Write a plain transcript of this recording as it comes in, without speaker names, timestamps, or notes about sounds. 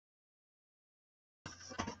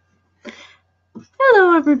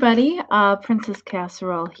Hello everybody, Princess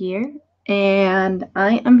Casserole here, and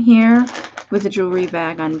I am here with a jewelry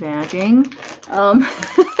bag unbagging.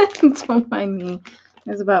 Don't mind me,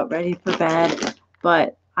 I was about ready for bed,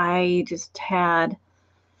 but I just had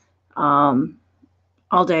all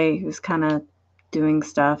day was kind of doing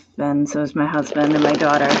stuff, and so is my husband and my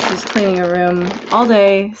daughter. She's cleaning her room all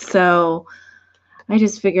day, so I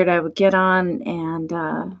just figured I would get on, and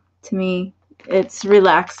to me it's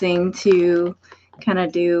relaxing to kind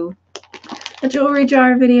of do a jewelry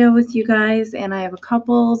jar video with you guys, and I have a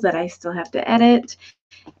couple that I still have to edit,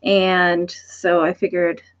 and so I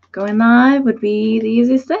figured going live would be the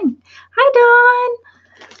easiest thing. Hi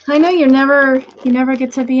Dawn! I know you never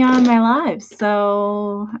get to be on my lives,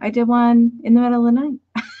 so I did one in the middle of the night.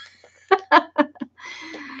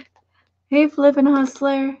 Hey Flippin'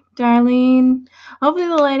 Hustler, Darlene. Hopefully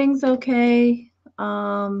the lighting's okay.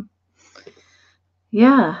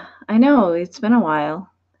 Yeah, I know, it's been a while.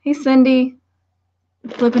 Hey Cindy.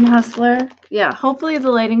 Flippin' Hustler. Yeah, hopefully the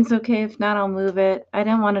lighting's okay. If not, I'll move it. I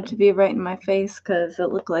didn't want it to be right in my face because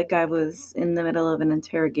it looked like I was in the middle of an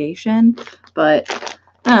interrogation. But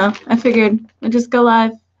I figured I'd just go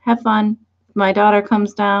live, have fun. My daughter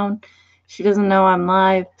comes down. She doesn't know I'm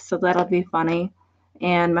live, so that'll be funny.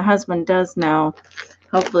 And my husband does know.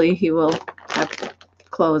 Hopefully he will have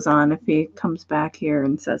clothes on if he comes back here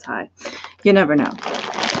and says hi. You never know.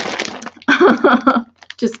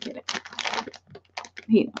 Just kidding.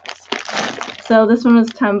 He knows. So this one was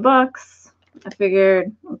 $10. I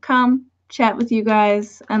figured I'll come chat with you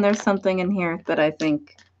guys, and there's something in here that I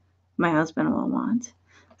think my husband will want.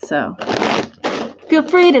 So feel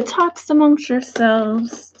free to talk amongst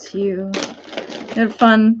yourselves too. I had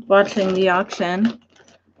fun watching the auction.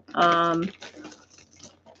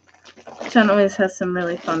 Jen always has some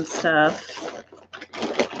really fun stuff.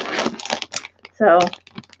 So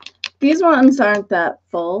these ones aren't that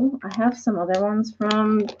full. I have some other ones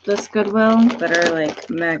from this Goodwill that are like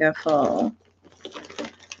mega full.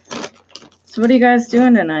 So what are you guys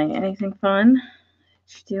doing tonight? Anything fun?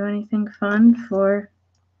 Did you do anything fun for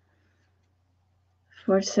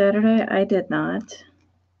Saturday? I did not.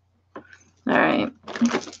 All right.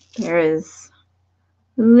 There is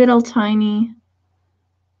a little tiny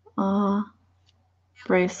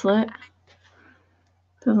bracelet.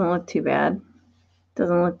 Doesn't look too bad.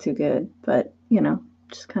 Doesn't look too good, but you know,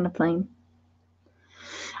 just kind of plain.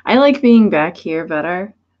 I like being back here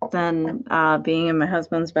better than being in my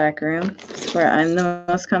husband's back room. It's where I'm the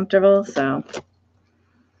most comfortable. So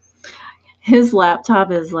his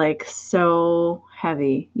laptop is like so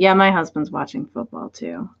heavy. Yeah, my husband's watching football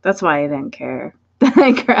too. That's why I didn't care.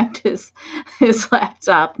 I grabbed his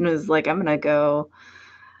laptop and was like, I'm gonna go.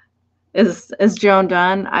 Is Joan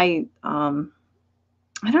done? I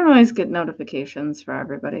don't always get notifications for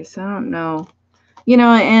everybody, so I don't know. You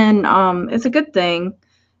know, and it's a good thing,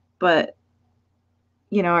 but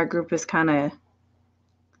you know, our group is kind of,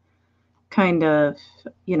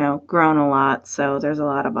 you know, grown a lot, so there's a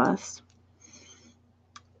lot of us.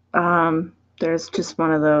 There's just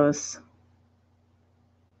one of those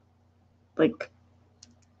like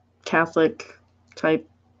Catholic type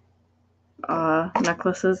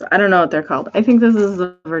necklaces. I don't know what they're called. I think this is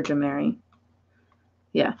the Virgin Mary.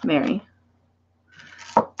 Yeah, Mary.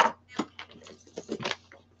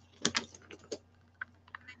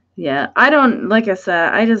 Yeah, I don't, like I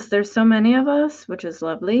said, there's so many of us, which is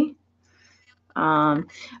lovely. But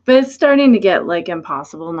it's starting to get like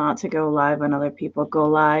impossible not to go live when other people go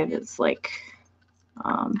live. It's like,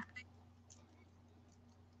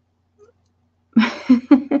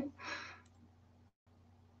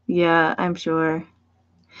 yeah, I'm sure.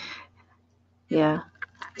 Yeah.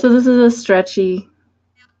 So this is a stretchy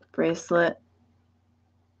bracelet.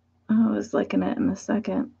 Oh, I was liking it in a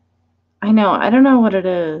second. I know. I don't know what it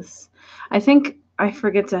is. I think I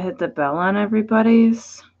forget to hit the bell on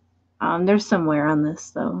everybody's. There's some wear on this,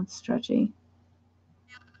 though. It's stretchy.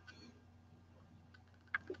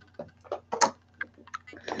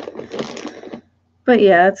 But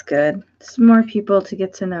yeah, it's good. Some more people to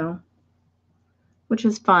get to know, which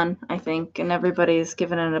is fun, I think. And everybody's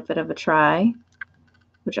given it a bit of a try,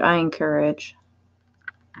 which I encourage.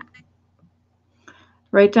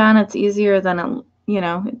 Right, Don? It's easier than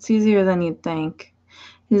it's easier than you'd think.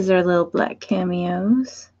 These are little black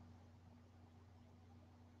cameos.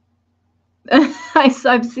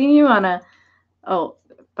 I've seen you on a. Oh,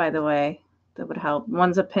 by the way, that would help.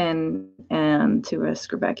 One's a pin and two are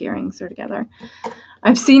screwback earrings. They're together.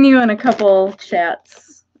 I've seen you in a couple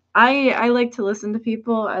chats. I like to listen to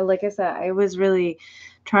people. Like I said, I was really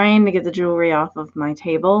trying to get the jewelry off of my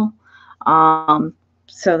table.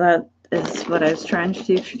 So that is what I was trying to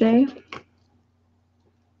do today.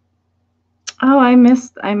 Oh, I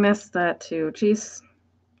missed that too. Jeez.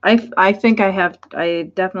 I think I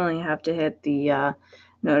definitely have to hit the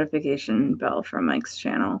notification bell for Mike's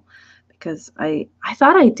channel because I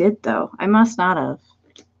thought I did though. I must not have.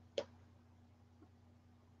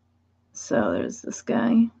 So there's this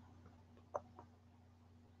guy.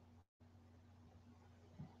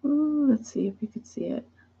 Ooh, let's see if you could see it.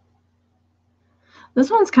 This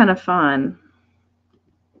one's kind of fun.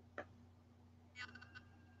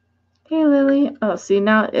 Hey, Lily. Oh, see,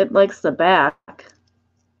 now it likes the back.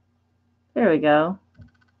 There we go.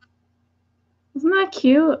 Isn't that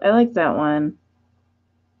cute? I like that one.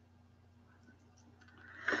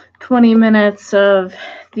 20 minutes of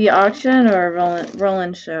the auction or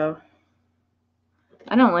Roland show.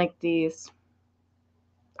 I don't like these.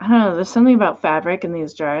 I don't know. There's something about fabric in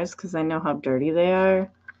these jars because I know how dirty they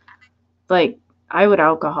are. Like, I would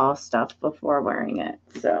alcohol stuff before wearing it.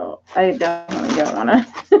 So I definitely don't want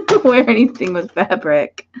to wear anything with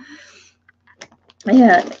fabric.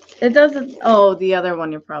 Yeah, it doesn't. Oh, the other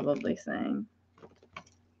one you're probably saying.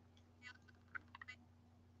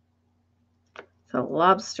 It's a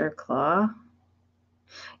lobster claw.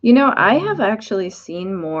 You know, I have actually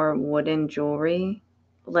seen more wooden jewelry,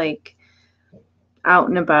 like out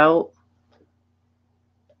and about.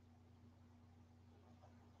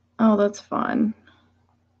 Oh, that's fun.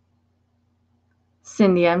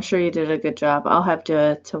 Cindy, I'm sure you did a good job. I'll have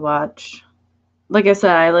to watch. Like I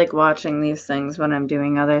said, I like watching these things when I'm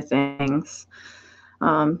doing other things,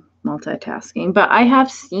 multitasking. But I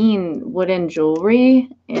have seen wooden jewelry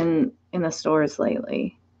in the stores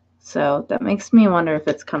lately. So that makes me wonder if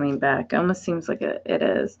it's coming back. It almost seems like it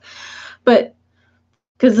is. But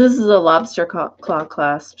because this is a lobster claw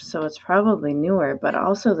clasp, so it's probably newer, but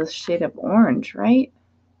also the shade of orange, right?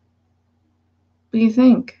 What do you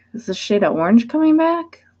think? Is the shade of orange coming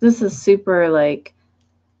back? This is super, like,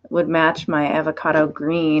 would match my avocado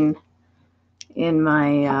green in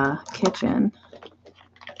my kitchen.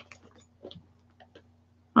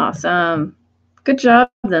 Awesome. Good job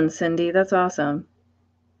then, Cindy. That's awesome.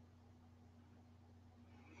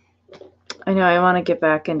 I know I want to get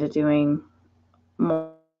back into doing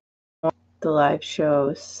more the live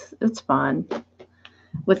shows. It's fun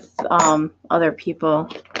with other people.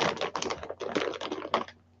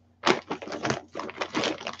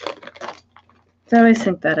 I always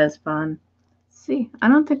think that is fun. See, I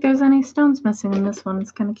don't think there's any stones missing in this one.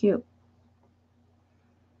 It's kind of cute.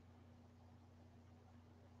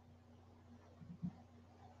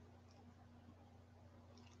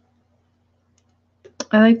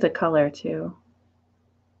 I like the color too.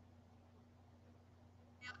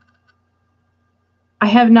 I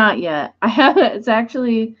have not yet. I haven't. It's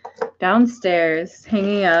actually downstairs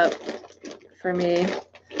hanging up for me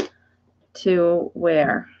to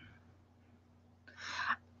wear.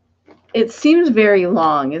 It seems very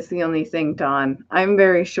long is the only thing, Dawn. I'm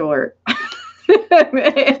very short.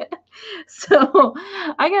 So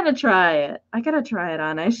I gotta try it. I gotta try it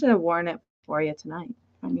on. I should have worn it for you tonight.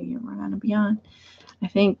 I knew you were gonna be on. I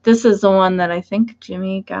think this is the one that I think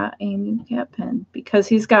Jimmy got a new cat pin because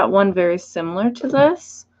he's got one very similar to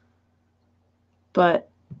this, but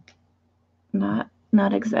not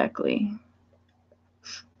exactly.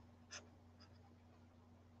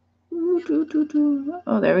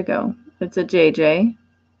 Oh, there we go. It's a JJ.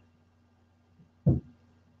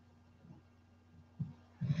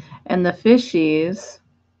 And the fishies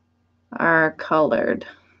are colored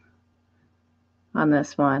on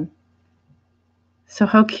this one. So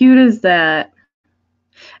how cute is that?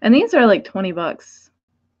 And these are like $20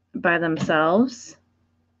 by themselves.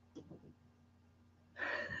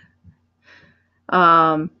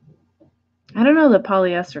 I don't know the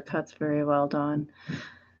polyester cuts very well, Dawn.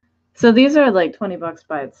 So these are like $20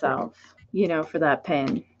 by itself, you know, for that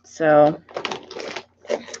pin. So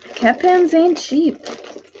cat pins ain't cheap.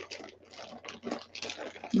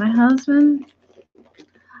 My husband.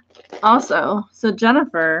 Also, so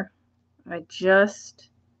Jennifer, I just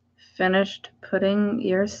finished putting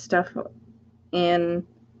your stuff in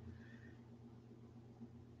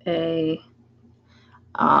a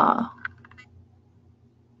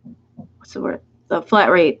what's the word? The flat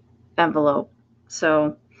rate envelope.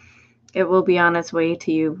 So it will be on its way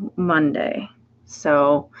to you Monday.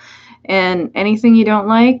 So, and anything you don't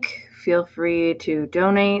like, feel free to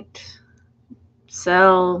donate,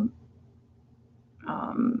 sell,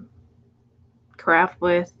 craft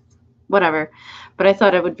with, whatever. But I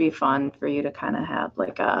thought it would be fun for you to kind of have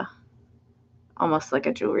like almost like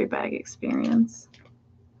a jewelry bag experience.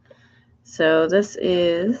 So this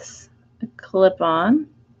is a clip-on.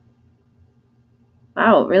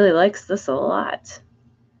 Wow, it really likes this a lot.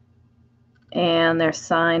 And they're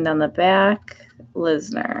signed on the back,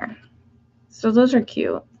 Lisner. So those are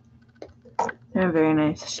cute. They're in very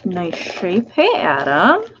nice shape. Hey,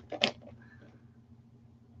 Adam.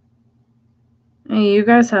 Hey, you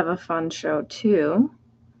guys have a fun show too.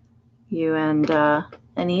 You and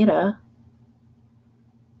Anita.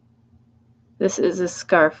 This is a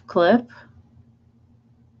scarf clip.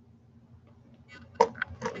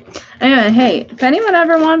 Anyway, hey, if anyone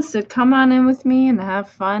ever wants to come on in with me and have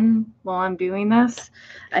fun while I'm doing this,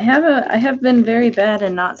 I have been very bad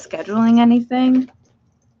at not scheduling anything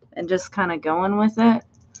and just kind of going with it.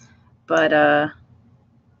 But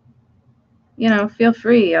you know, feel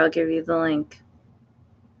free. I'll give you the link.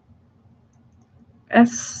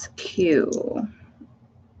 SQ.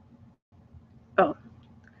 Oh,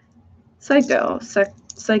 Psycho.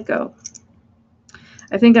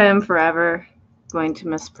 I think I am forever going to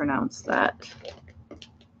mispronounce that.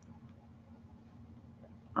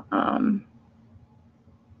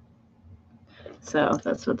 So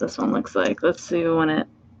that's what this one looks like. Let's see when it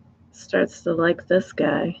starts to like this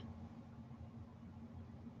guy.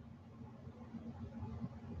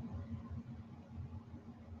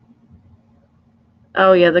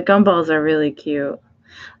 Oh yeah, the gumballs are really cute.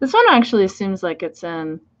 This one actually seems like it's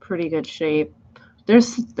in pretty good shape.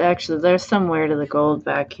 There's somewhere to the gold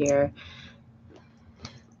back here.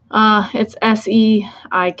 It's Seiko,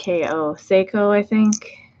 Seiko, I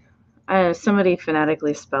think. Somebody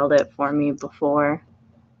phonetically spelled it for me before,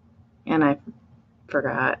 and I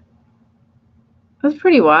forgot. It was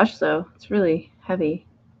pretty wash though. It's really heavy.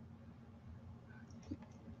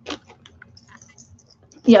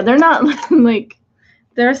 Yeah, they're not like.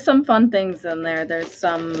 There's some fun things in there. There's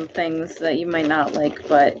some things that you might not like,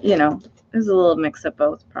 but you know, there's a little mix of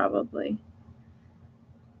both probably.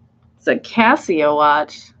 It's a Casio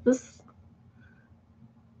watch. This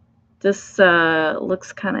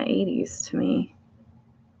looks kind of 80s to me.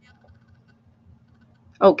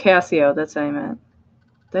 Oh, Casio, that's what I meant.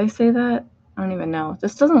 Did I say that? I don't even know.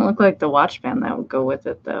 This doesn't look like the watch band that would go with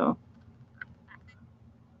it, though.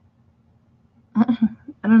 I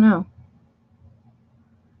don't know.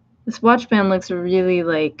 This watch band looks really,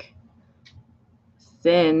 like,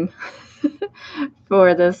 thin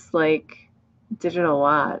for this, like, digital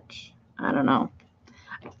watch. I don't know.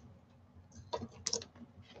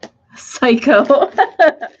 Psycho.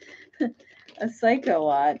 A Psycho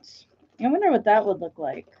watch. I wonder what that would look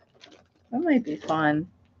like. That might be fun.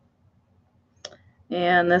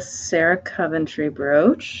 And this Sarah Coventry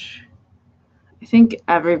brooch. I think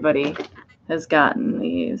everybody has gotten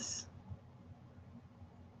these.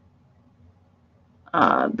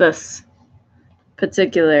 This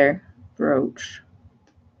particular brooch.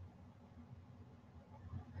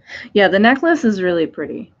 Yeah, the necklace is really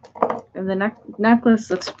pretty. And the necklace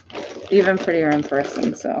looks even prettier in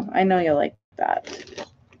person, so I know you'll like that.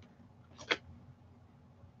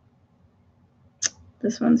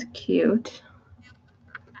 This one's cute.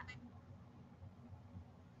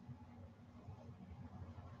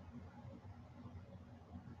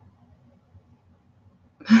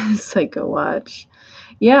 Psycho watch.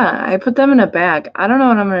 Yeah, I put them in a bag. I don't know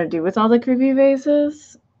what I'm going to do with all the creepy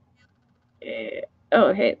vases.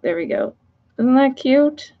 Oh, hey, there we go. Isn't that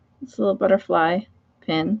cute? It's a little butterfly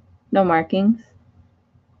pin. No markings.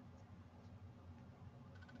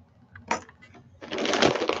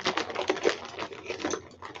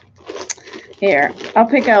 Here, I'll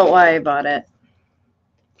pick out why I bought it.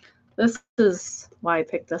 This is why I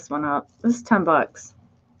picked this one up. This is $10.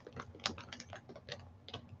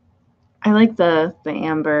 I like the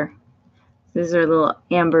amber. These are little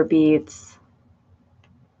amber beads.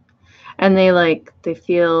 And they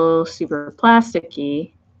feel super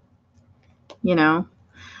plasticky, you know.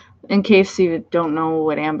 In case you don't know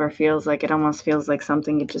what amber feels like, it almost feels like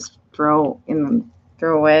something you just throw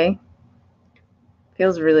away.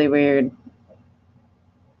 Feels really weird.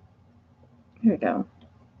 Here we go.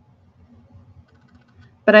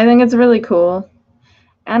 But I think it's really cool.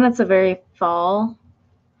 And it's a very fall.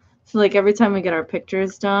 So like every time we get our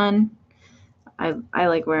pictures done, I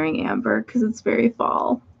like wearing amber because it's very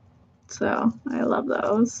fall. So I love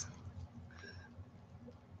those.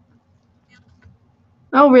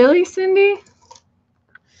 Oh, really, Cindy?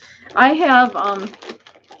 I have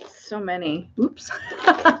so many. Oops.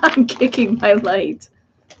 I'm kicking my light.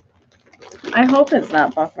 I hope it's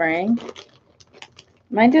not buffering.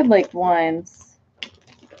 Mine did like once.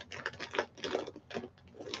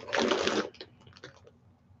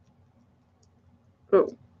 Oh,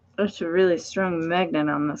 there's a really strong magnet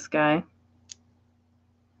on this guy.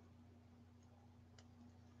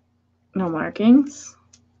 No markings.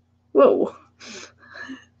 Whoa.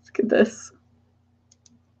 Look at this.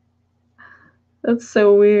 That's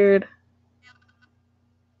so weird.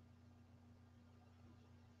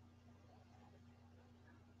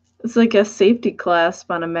 It's like a safety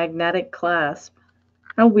clasp on a magnetic clasp.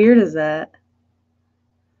 How weird is that?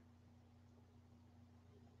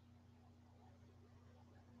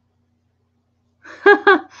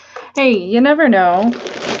 Hey, you never know.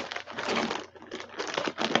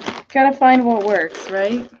 Gotta find what works,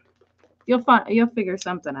 right? You'll figure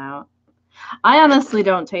something out. I honestly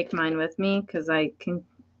don't take mine with me because I've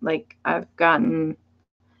gotten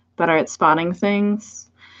better at spotting things.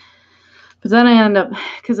 But then I end up,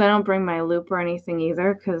 because I don't bring my loop or anything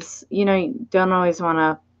either, because, you don't always want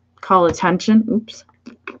to call attention. Oops.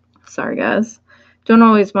 Sorry, guys. Don't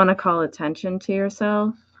always want to call attention to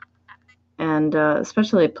yourself. And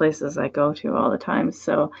especially places I go to all the time.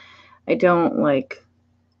 So I don't like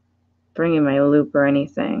bringing my loop or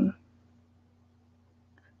anything.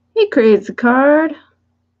 He creates a card.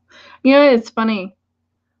 It's funny.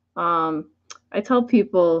 I tell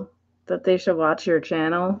people that they should watch your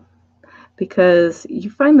channel because you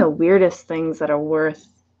find the weirdest things that are worth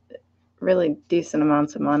really decent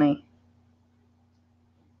amounts of money.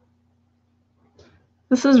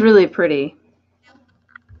 This is really pretty.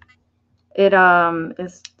 It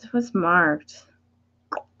was marked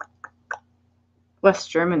West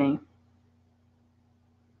Germany.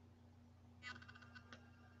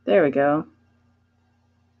 There we go.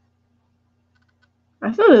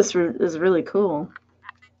 I thought this is really cool.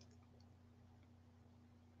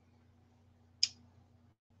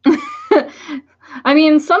 I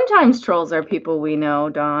mean, sometimes trolls are people we know,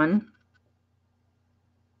 Dawn.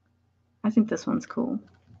 I think this one's cool.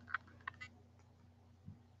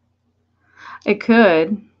 It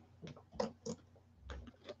could.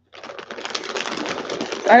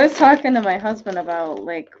 I was talking to my husband about,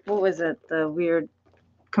 what was it? The weird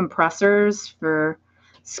compressors for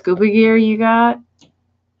scuba gear you got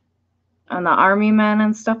on the army men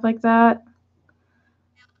and stuff like that.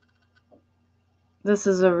 This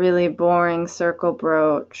is a really boring circle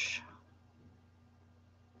brooch.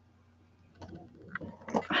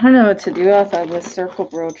 I don't know what to do with all the circle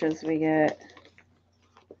brooches we get.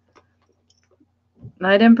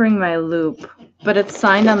 I didn't bring my loop, but it's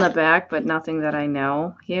signed on the back, but nothing that I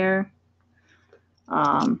know here.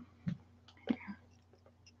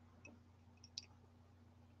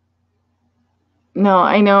 No,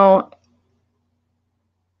 I know,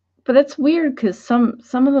 but it's weird because some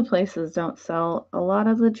of the places don't sell a lot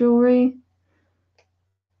of the jewelry,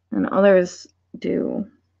 and others do.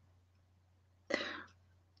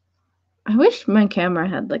 I wish my camera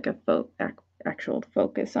had like a actual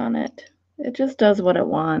focus on it. It just does what it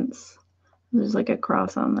wants. There's like a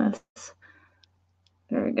cross on this.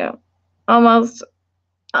 There we go. Almost.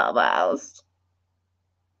 Almost.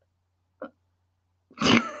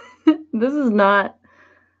 This is not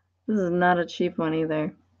a cheap one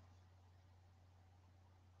either.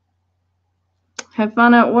 Have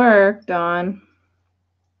fun at work, Dawn.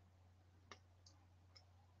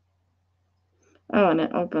 Oh, and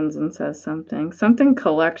it opens and says something. Something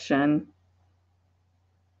collection.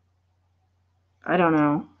 I don't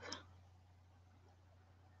know.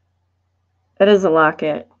 It is a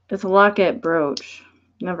locket. It's a locket brooch.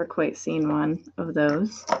 Never quite seen one of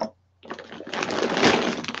those.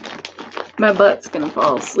 My butt's gonna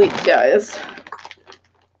fall asleep, guys.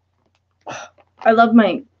 I love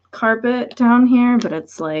my carpet down here, but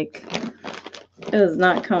it's like, it is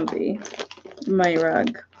not comfy. My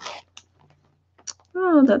rug.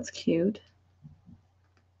 Oh, that's cute.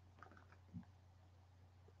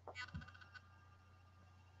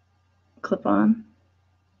 Clip on.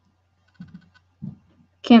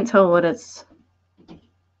 Can't tell what it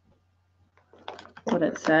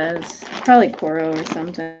says. Probably Coro or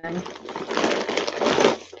something.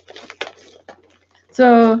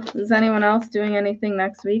 So, is anyone else doing anything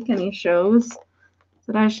next week? Any shows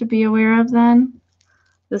that I should be aware of then?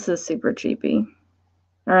 This is super cheapy.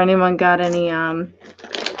 Or anyone got any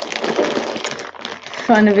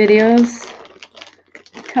fun videos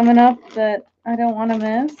coming up that I don't want to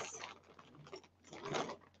miss?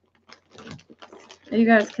 You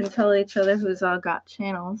guys can tell each other who's all got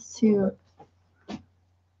channels too.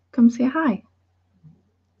 Come say hi.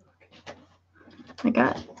 I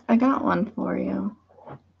got one for you.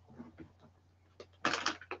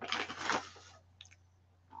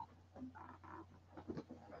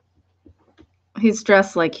 He's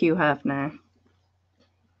dressed like Hugh Hefner.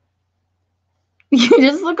 You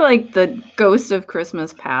just look like the ghost of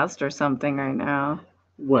Christmas past or something right now.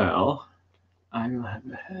 Well, I don't have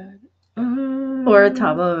a head. Or a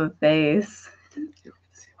top of a face. You can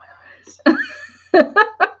see my eyes.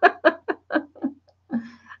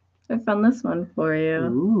 I on this one for you.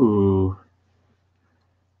 Ooh.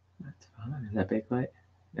 That's fun. Is that Bakelite?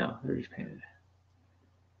 No, they're just painted.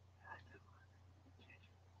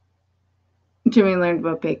 Jimmy learned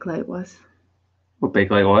what Bakelite was. What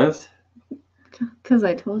Bakelite was? Because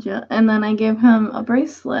I told you. And then I gave him a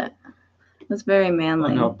bracelet. It was very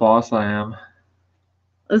manly. Look how boss I am.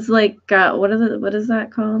 It's like, what is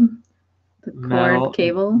that called? The cord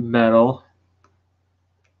cable? Metal.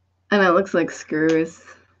 And it looks like screws.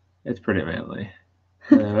 It's pretty manly.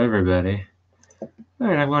 Hello, everybody. All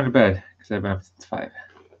right, I'm going to bed because I've been up since 5.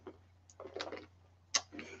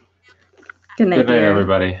 Good night,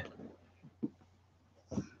 everybody.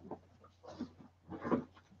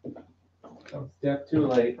 Don't step too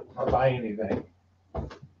late or buy anything.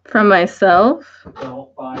 From myself?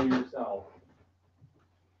 Don't buy yourself.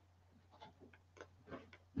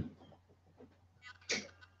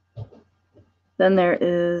 Then there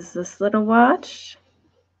is this little watch.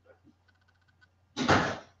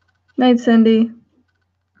 Night, Cindy.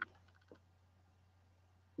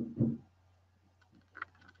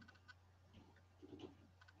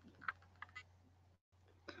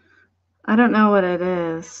 I don't know what it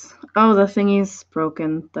is. Oh, the thingy's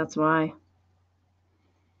broken. That's why.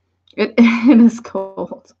 It is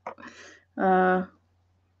cold.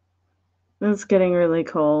 It's getting really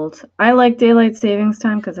cold. I like daylight savings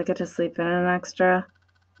time because I get to sleep in an extra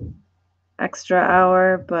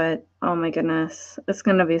hour, but oh my goodness, it's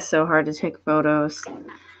gonna be so hard to take photos.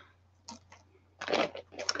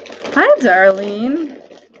 Hi, Darlene.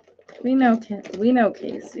 We know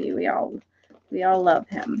Casey. We all love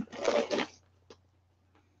him,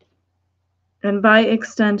 and by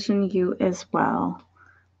extension, you as well.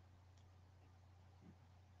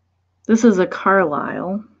 This is a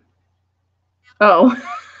Carlisle. Oh,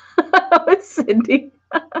 it's Cindy.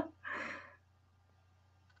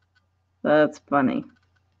 That's funny.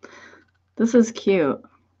 This is cute.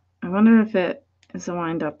 I wonder if it is a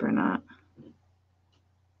wind up or not.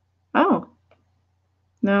 Oh.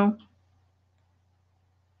 No.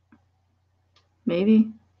 Maybe.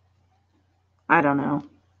 I don't know.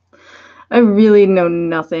 I really know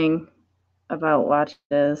nothing about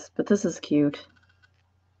watches, but this is cute.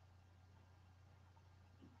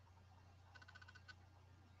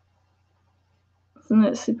 Isn't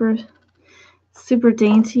it super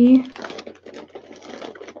dainty?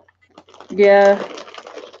 Yeah.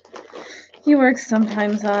 He works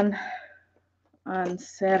sometimes on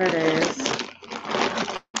Saturdays,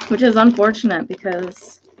 which is unfortunate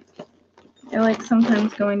because I like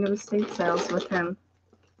sometimes going to estate sales with him.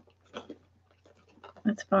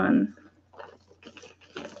 It's fun.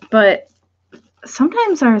 But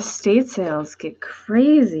sometimes our estate sales get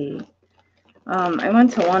crazy. I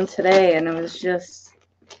went to one today and it was just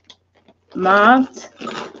mobbed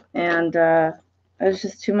and it was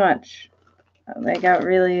just too much. They got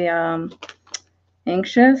really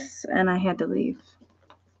anxious and I had to leave.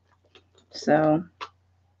 So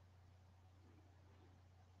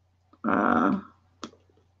a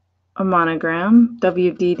monogram,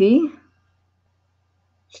 WDD.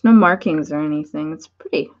 There's no markings or anything. It's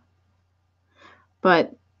pretty.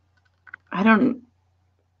 But I don't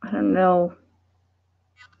know.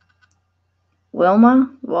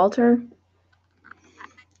 Walter?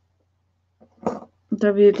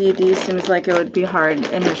 WDD seems like it would be hard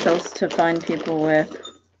initials to find people with.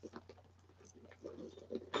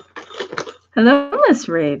 Hello, Miss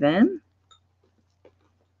Raven.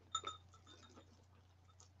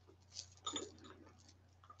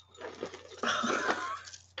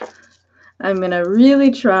 I'm going to really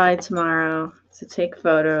try tomorrow to take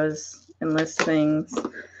photos and list things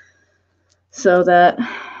so that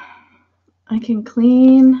I can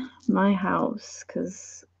clean my house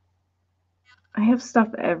because I have stuff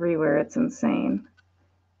everywhere. It's insane.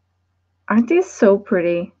 Aren't these so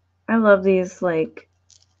pretty? I love these, like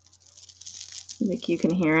you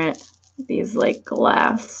can hear it. These like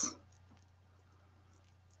glass.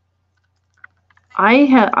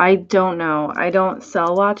 I don't know. I don't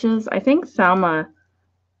sell watches. I think Thelma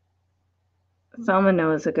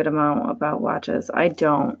knows a good amount about watches. I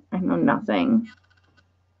don't. I know nothing.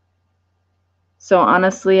 So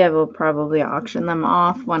honestly, I will probably auction them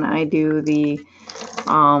off when I do the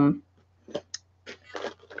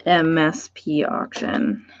MSP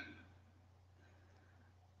auction.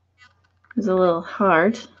 There's a little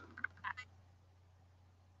heart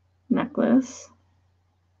necklace.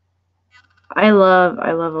 I love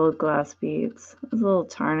old glass beads. It's a little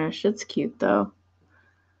tarnished. It's cute though.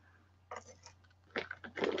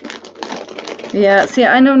 Yeah, see,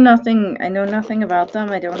 I know nothing about them.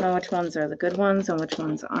 I don't know which ones are the good ones and which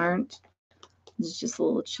ones aren't. It's just a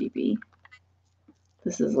little cheapy.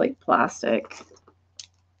 This is like plastic.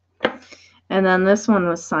 And then this one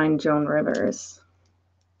was signed Joan Rivers.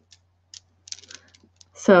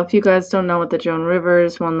 So if you guys don't know what the Joan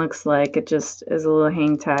Rivers one looks like, it just is a little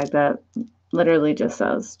hang tag that literally just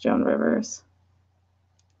says Joan Rivers.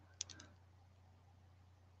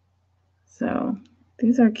 So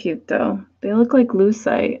these are cute though. They look like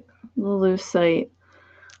lucite, little lucite,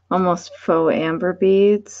 almost faux amber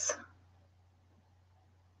beads.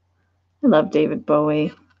 I love David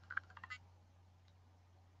Bowie.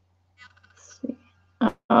 Let's see.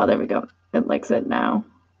 Oh, there we go. It likes it now.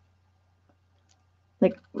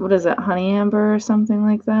 Like, what is it, honey amber or something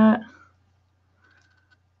like that?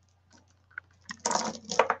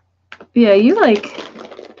 Yeah, you like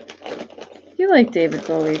David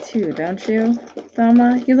Bowie too, don't you,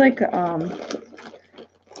 Thelma? You like some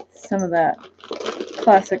of that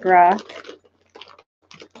classic rock.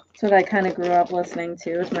 That's what I kind of grew up listening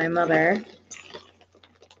to with my mother.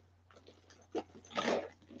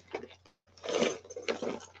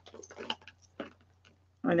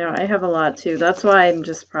 I know, I have a lot too. That's why I'm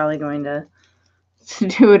just probably going to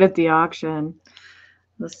do it at the auction.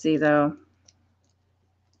 Let's see though.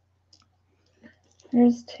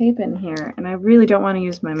 There's tape in here, and I really don't want to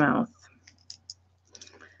use my mouth.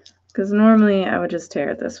 Because normally I would just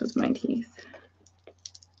tear this with my teeth.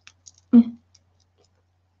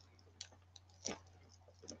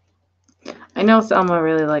 I know Selma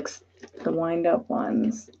really likes the wind-up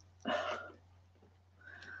ones.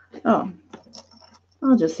 Oh,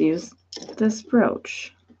 I'll just use this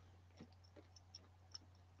brooch.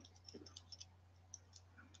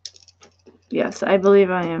 Yes, I believe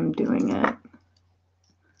I am doing it.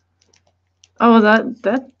 Oh,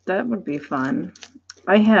 that would be fun.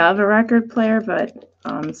 I have a record player, but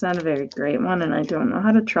it's not a very great one, and I don't know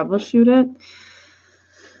how to troubleshoot it.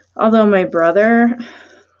 Although my brother,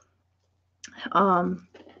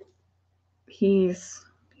 he's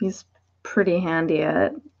pretty handy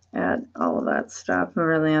at all of that stuff and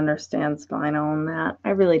really understands vinyl and that.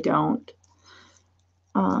 I really don't.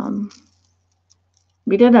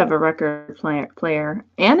 We did have a record player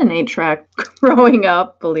and an 8-track growing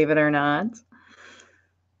up, believe it or not.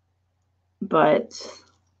 But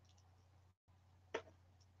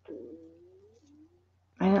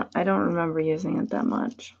I don't remember using it that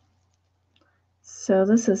much. So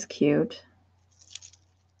this is cute.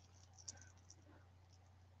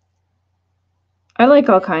 I like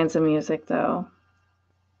all kinds of music though.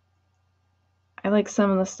 I like some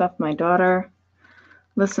of the stuff my daughter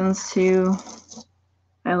listens to.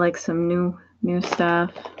 I like some new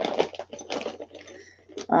stuff.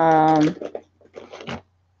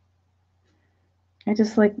 I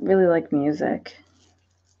just really like music.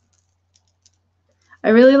 I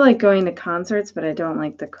really like going to concerts, but I don't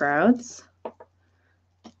like the crowds.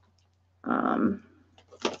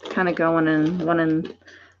 Kind of going in one and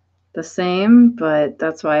the same, but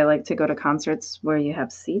that's why I like to go to concerts where you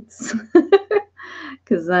have seats.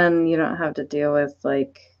 Because then you don't have to deal with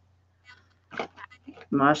like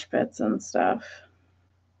mosh pits and stuff.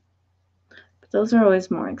 But those are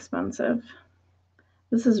always more expensive.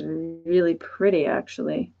 This is really pretty,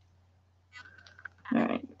 actually. All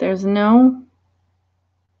right, there's no...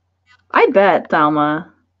 I bet,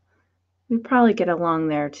 Thelma, we probably get along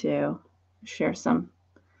there too. Share some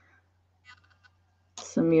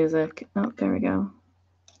music. Oh, there we go.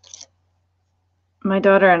 My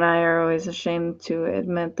daughter and I are always ashamed to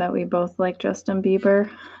admit that we both like Justin Bieber.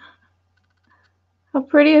 How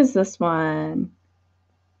pretty is this one?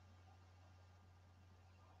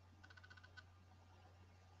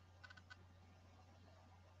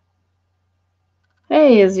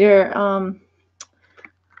 Hey, is your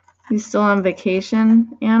you still on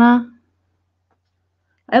vacation, Anna?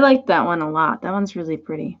 I like that one a lot. That one's really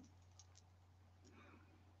pretty.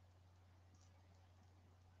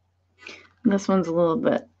 And this one's a little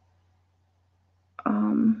bit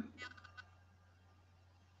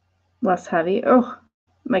less heavy. Oh,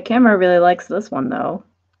 my camera really likes this one though.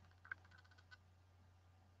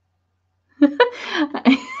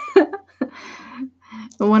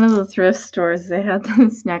 One of the thrift stores, they had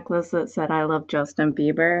this necklace that said I love Justin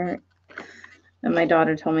Bieber, and my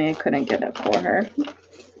daughter told me I couldn't get it for her.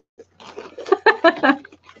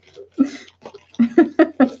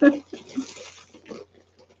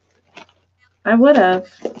 I would have.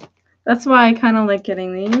 That's why I kind of like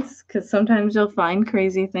getting these, because sometimes you'll find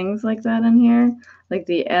crazy things like that in here, like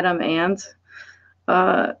the Adam Ant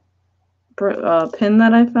pin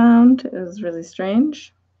that I found is really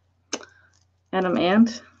strange. Adam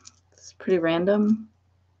Ant, it's pretty random.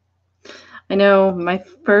 I know my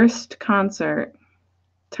first concert,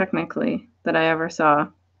 technically, that I ever saw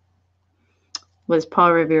was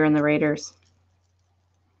Paul Revere and the Raiders.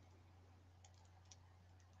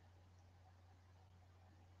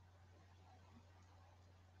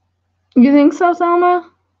 You think so,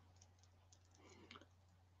 Selma?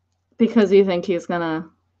 Because you think he's gonna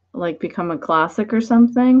like become a classic or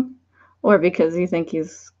something? Or because you think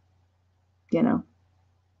he's, you know,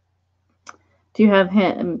 do you have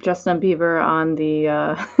him, Justin Bieber, on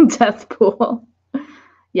the death pool?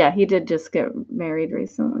 Yeah, he did just get married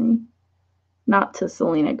recently. Not to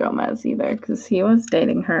Selena Gomez either, because he was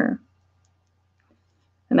dating her.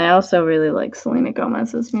 And I also really like Selena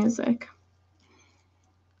Gomez's music.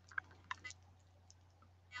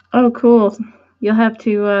 Oh, cool. You'll have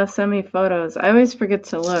to send me photos. I always forget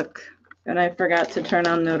to look, and I forgot to turn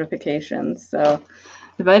on notifications. So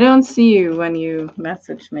if I don't see you when you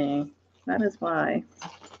message me, that is why.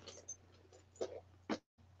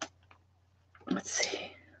 Let's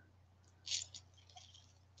see.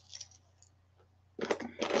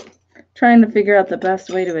 Trying to figure out the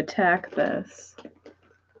best way to attack this.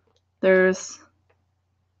 There's...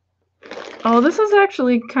 Oh, this is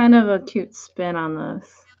actually kind of a cute spin on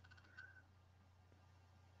this.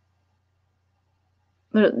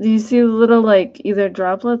 Do you see the little, like, either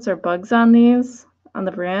droplets or bugs on these, on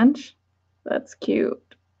the branch? That's cute.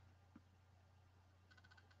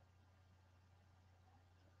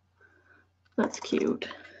 That's cute.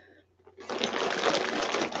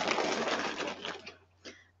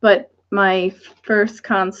 But my first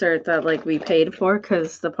concert that, like, we paid for,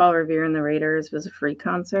 because the Paul Revere and the Raiders was a free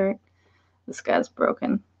concert. This guy's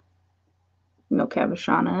broken. No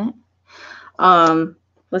cabochon in it.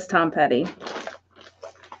 Was Tom Petty.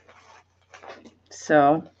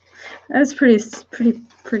 So I was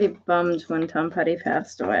pretty bummed when Tom Petty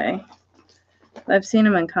passed away. I've seen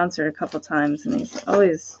him in concert a couple times, and he's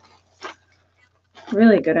always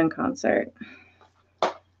really good in concert.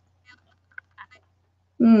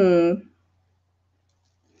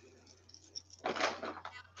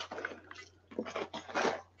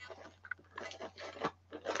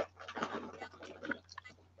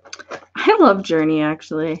 I love Journey,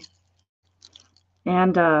 actually.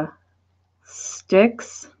 And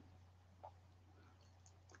Styx.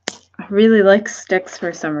 I really like Styx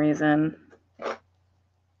for some reason.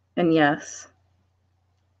 And Yes.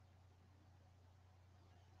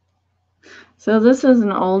 So this is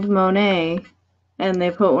an old Monet, and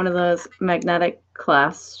they put one of those magnetic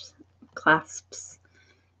clasps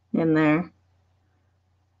in there.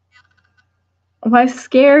 Why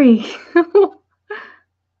scary?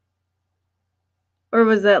 Or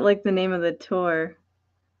was that like the name of the tour?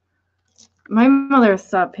 My mother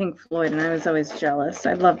saw Pink Floyd, and I was always jealous.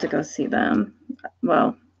 I'd love to go see them.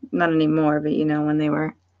 Well, not anymore, but you know, when they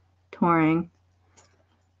were touring.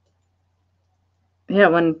 Yeah,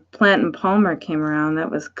 when Plant and Palmer came around, that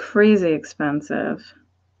was crazy expensive.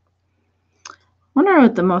 I wonder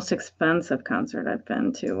what the most expensive concert I've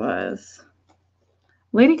been to was.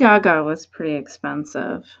 Lady Gaga was pretty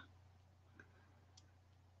expensive.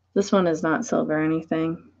 This one is not silver or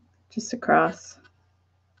anything, just a cross.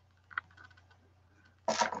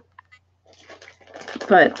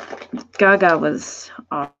 But Gaga was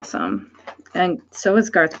awesome. And so was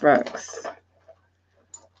Garth Brooks.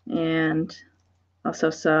 And also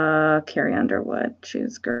saw Carrie Underwood. She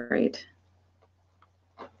was great.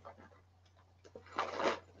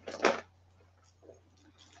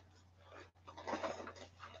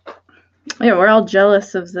 Yeah, we're all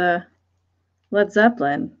jealous of the Led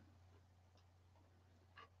Zeppelin.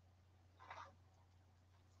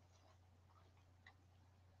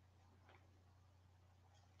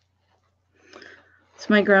 So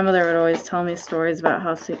my grandmother would always tell me stories about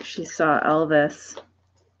how she saw Elvis.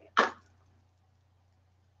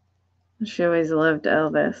 She always loved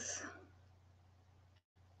Elvis.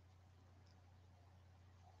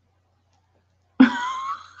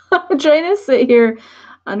 I'm trying to sit here,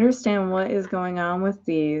 understand what is going on with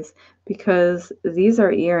these, because these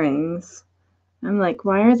are earrings. I'm like,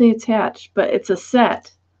 why are they attached? But it's a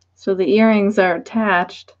set. So the earrings are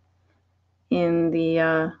attached in the,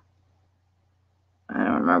 I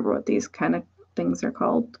don't remember what these kind of things are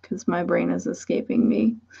called because my brain is escaping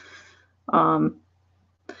me.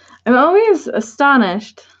 I'm always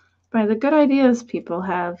astonished by the good ideas people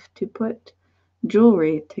have to put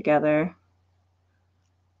jewelry together.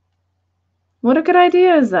 What a good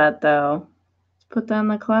idea is that, though? Put that on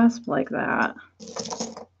the clasp like that.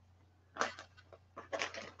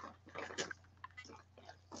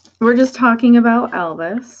 We're just talking about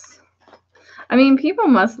Elvis. I mean, people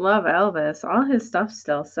must love Elvis. All his stuff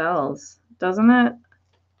still sells, doesn't it?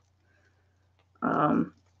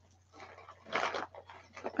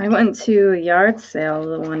 I went to a yard sale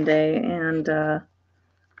the one day, and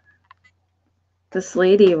this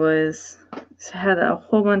lady had a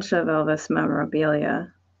whole bunch of Elvis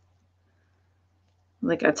memorabilia,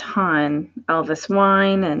 like a ton. Elvis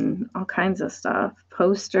wine and all kinds of stuff,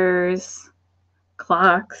 posters,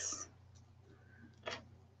 clocks.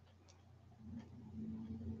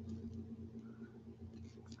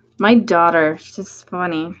 My daughter, she's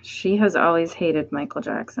funny. She has always hated Michael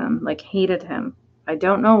Jackson, like hated him. I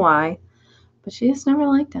don't know why, but she just never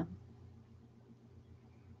liked him.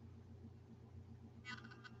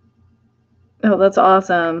 Oh, that's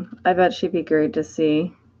awesome. I bet she'd be great to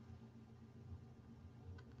see.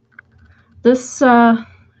 This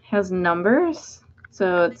has numbers,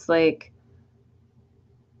 so it's like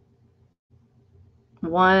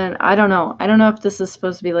one. I don't know. I don't know if this is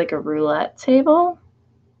supposed to be like a roulette table.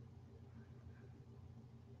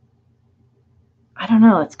 I don't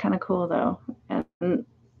know. It's kind of cool though, and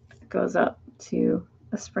it goes up to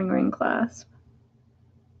a spring ring clasp.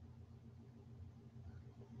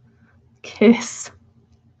 Kiss.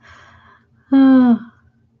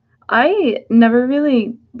 I never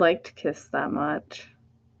really liked Kiss that much.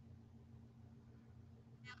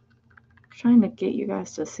 I'm trying to get you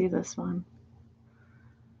guys to see this one.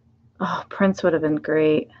 Oh, Prince would have been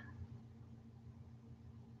great.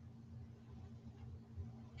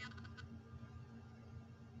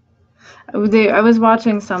 I was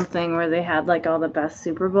watching something where they had like all the best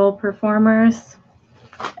Super Bowl performers,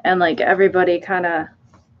 and like everybody kind of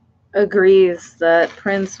agrees that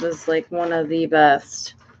Prince was like one of the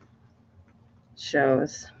best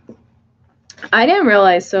shows. I didn't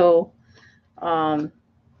realize how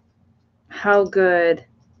good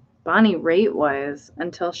Bonnie Raitt was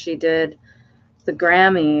until she did the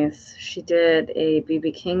Grammys. She did a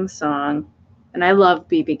BB King song, and I love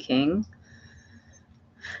BB King.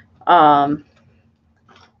 And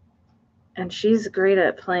she's great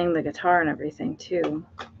at playing the guitar and everything too.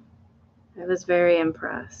 I was very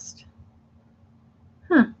impressed.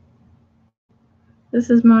 Huh. This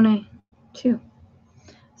is Monet too.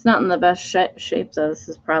 It's not in the best shape though. This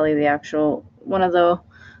is probably the actual one of the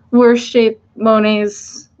worst shaped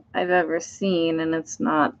Monets I've ever seen, and it's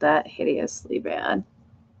not that hideously bad.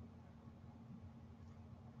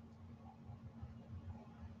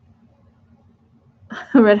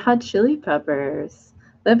 Red Hot Chili Peppers.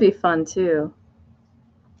 That'd be fun too.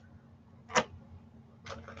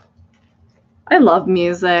 I love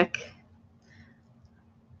music.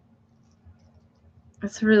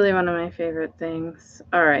 It's really one of my favorite things.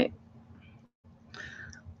 All right.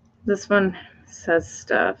 This one says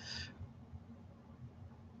stuff.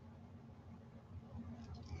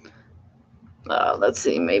 Let's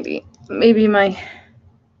see, maybe my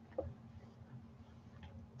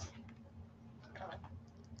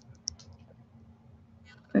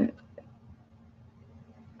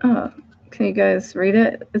oh, can you guys read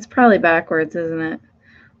it? It's probably backwards, isn't it?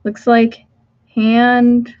 Looks like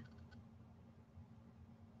hand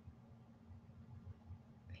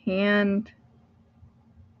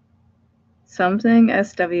something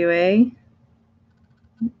SWA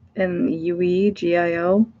and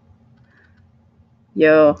UEGIO.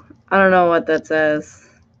 Yo, I don't know what that says.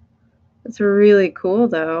 It's really cool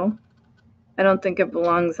though. I don't think it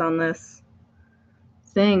belongs on this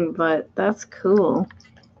thing, but that's cool.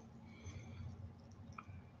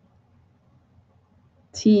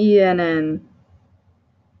 TENN.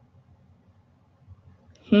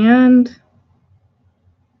 Hand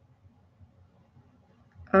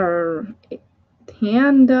or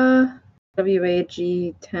Panda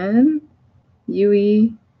WAG10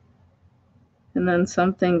 UE and then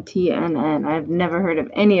something TNN. I've never heard of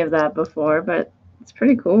any of that before, but it's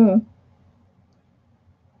pretty cool.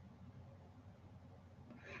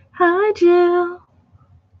 Hi, Jill.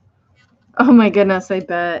 Oh my goodness, I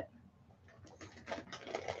bet.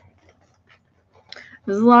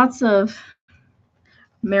 There's lots of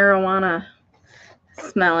marijuana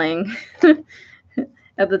smelling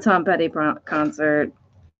at the Tom Petty concert.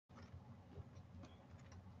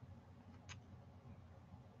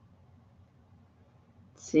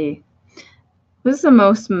 Let's see. What's the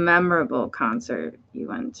most memorable concert you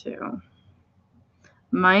went to?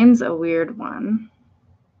 Mine's a weird one.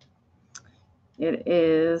 It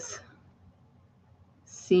is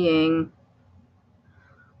seeing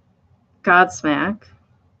Godsmack.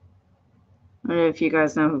 I don't know if you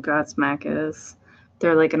guys know who Godsmack is.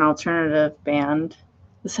 They're like an alternative band.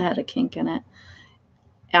 This had a kink in it.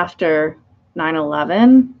 After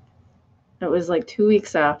 9/11, it was like 2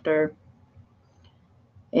 weeks after,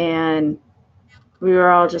 and we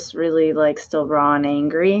were all just really like still raw and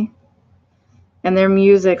angry. And their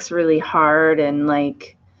music's really hard and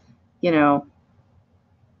like you know,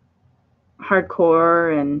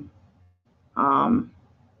 hardcore and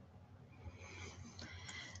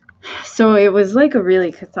so it was like a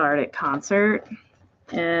really cathartic concert,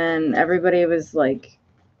 and everybody was like,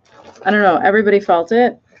 I don't know, everybody felt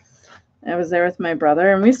it. I was there with my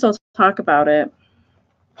brother, and we still talk about it.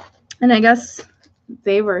 And I guess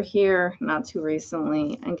they were here not too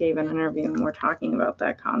recently and gave an interview, and we're talking about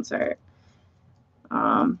that concert.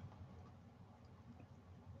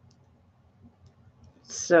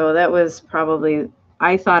 So that was probably,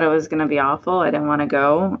 I thought it was going to be awful. I didn't want to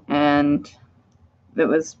go, and it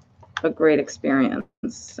was a great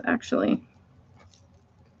experience, actually.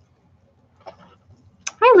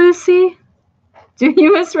 Hi, Lucy. Do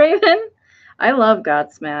you miss Raven? I love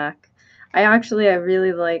Godsmack. I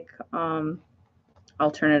really like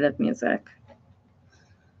alternative music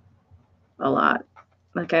a lot.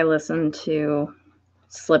 Like I listen to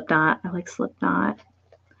Slipknot. I like Slipknot.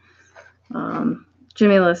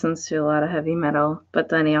 Jimmy listens to a lot of heavy metal, but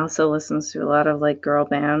then he also listens to a lot of like girl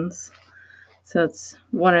bands. So it's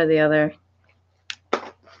one or the other.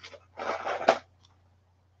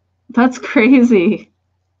 That's crazy.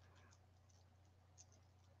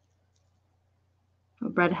 A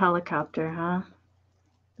red helicopter, huh?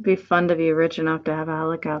 It'd be fun to be rich enough to have a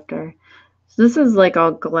helicopter. So this is like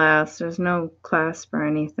all glass. There's no clasp or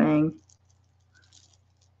anything.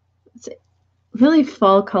 It's really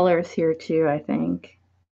fall colors here too, I think.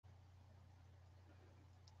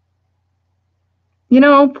 You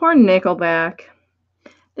know, poor Nickelback.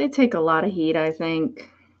 They take a lot of heat, I think.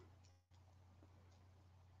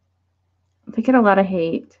 They get a lot of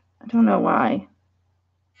hate. I don't know why.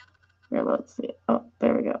 Here, let's see. Oh,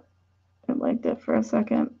 there we go. I liked it for a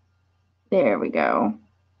second. There we go.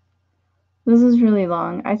 This is really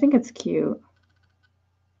long. I think it's cute.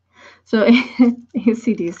 So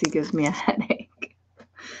ACDC gives me a headache.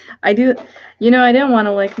 I do, I didn't want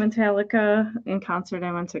to like Metallica in concert.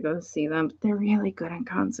 I went to go see them, but they're really good in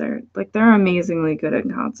concert. Like, they're amazingly good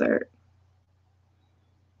in concert.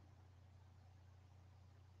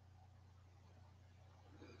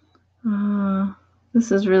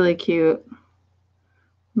 This is really cute.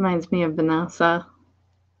 Reminds me of Vanessa.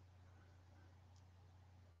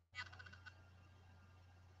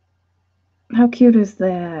 How cute is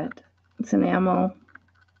that? It's an ammo.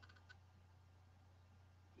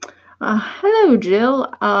 Hello,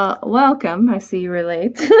 Jill. Welcome. I see you were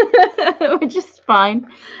late, which is fine.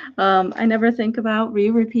 I never think about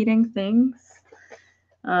repeating things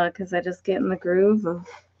because I just get in the groove of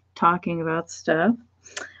talking about stuff.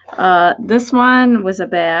 This one was a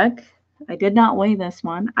bag. I did not weigh this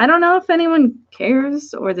one. I don't know if anyone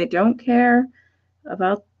cares or they don't care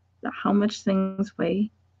about how much things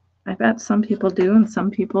weigh. I bet some people do and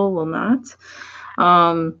some people will not.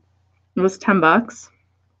 It was $10.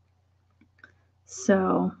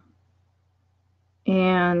 So,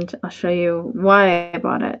 and I'll show you why I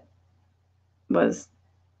bought it. Was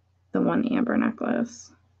the one amber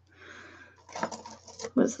necklace.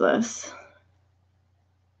 Was this.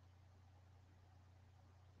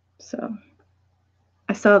 So,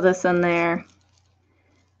 I saw this in there.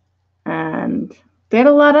 And they had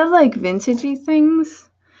a lot of like vintagey things.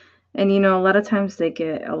 And a lot of times they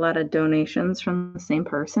get a lot of donations from the same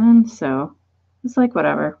person. So it's like,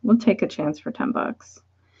 whatever, we'll take a chance for $10.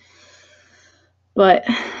 But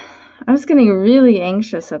I was getting really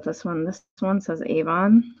anxious at this one. This one says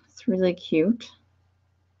Avon. It's really cute.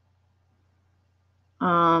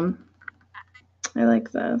 I like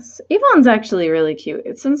this. Avon's actually really cute.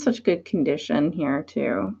 It's in such good condition here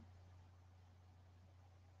too.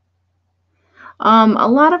 A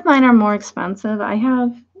lot of mine are more expensive. I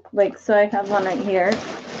have I have one right here,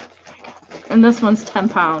 and this one's 10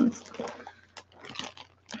 pounds.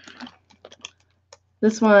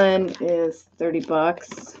 This one is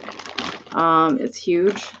 $30. It's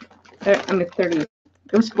huge. I mean, 30. It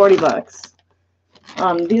was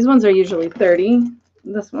 $40. These ones are usually 30.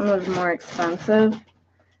 This one was more expensive.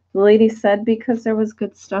 The lady said because there was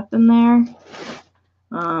good stuff in there.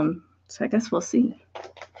 So I guess we'll see.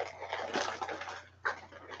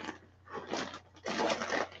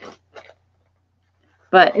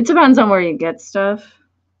 But it depends on where you get stuff.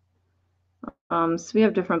 So we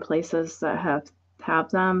have different places that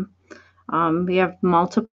have them. We have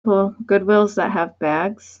multiple Goodwills that have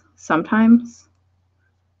bags sometimes,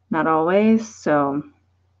 not always. So,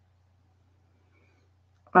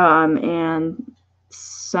 and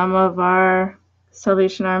some of our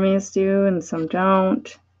Salvation Armies do, and some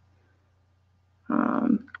don't.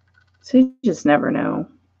 So you just never know.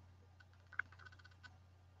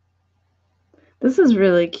 This is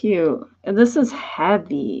really cute. And this is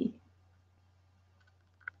heavy.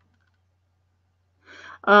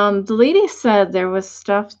 The lady said there was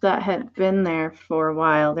stuff that had been there for a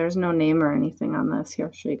while. There's no name or anything on this. Here,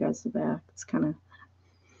 I'll show you guys the back. It's kind of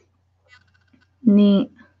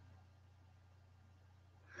neat.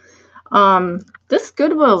 This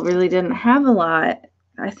Goodwill really didn't have a lot.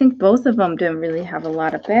 I think both of them didn't really have a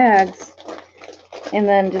lot of bags. And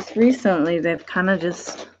then just recently, they've kind of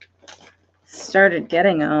just started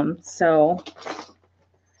getting them. So,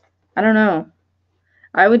 I don't know.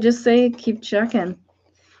 I would just say keep checking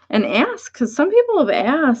and ask, because some people have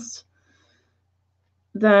asked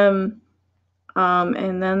them,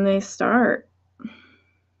 and then they start.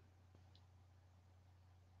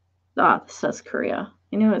 Ah, this says Korea.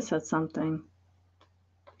 I knew it said something.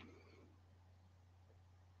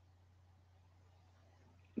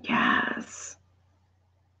 Yes.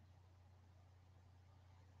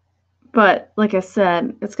 But like I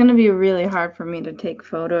said, it's going to be really hard for me to take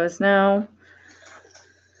photos now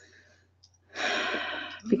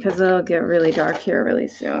because it'll get really dark here really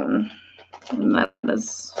soon. And that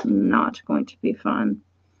is not going to be fun.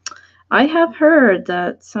 I have heard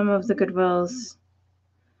that some of the Goodwills,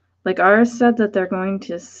 like ours, said that they're going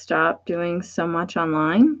to stop doing so much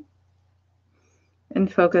online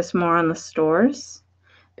and focus more on the stores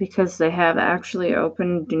because they have actually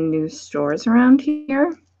opened new stores around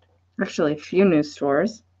here. Actually, a few new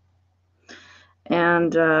stores.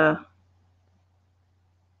 And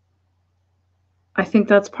I think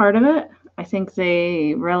that's part of it. I think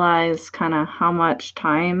they realize kind of how much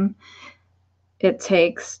time it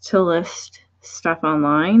takes to list stuff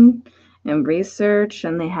online and research,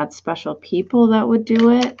 and they had special people that would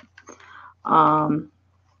do it, and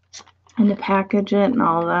to package it and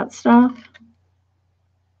all that stuff.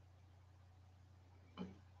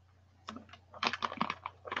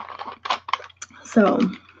 So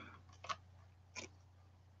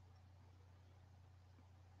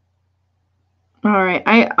all right,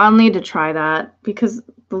 I'll need to try that because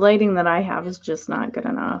the lighting that I have is just not good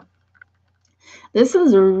enough. This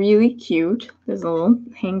is really cute. There's a little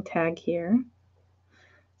hang tag here.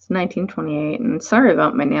 It's 1928, and sorry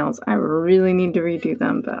about my nails. I really need to redo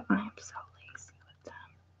them, but I'm so lazy with them.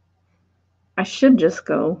 I should just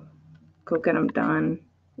go get them done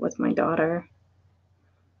with my daughter.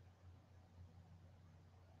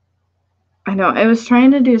 I know. I was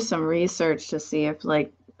trying to do some research to see if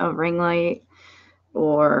like a ring light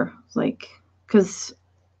or like, because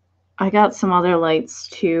I got some other lights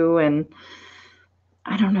too, and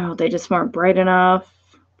I don't know, they just weren't bright enough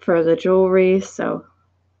for the jewelry, so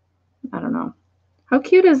I don't know. How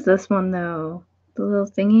cute is this one though? The little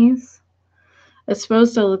thingies. It's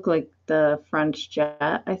supposed to look like the French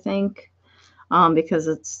jet, I think, because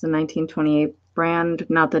it's the 1928 brand,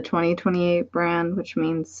 not the 2028 brand, which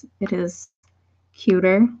means it is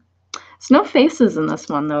cuter. There's no faces in this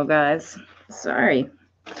one though, guys. Sorry.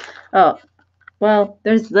 Oh, well,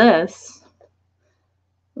 there's this.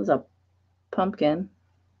 It was a pumpkin.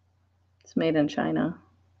 It's made in China.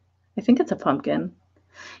 I think it's a pumpkin.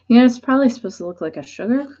 You know, it's probably supposed to look like a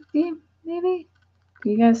sugar cookie, maybe? Do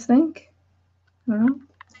you guys think? I don't know.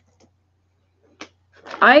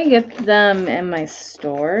 I get them in my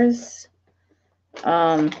stores.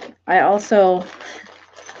 I also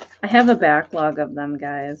have a backlog of them,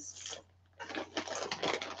 guys,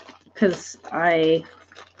 because I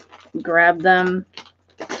grab them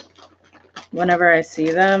whenever I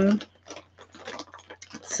see them.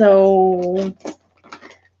 So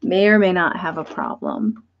may or may not have a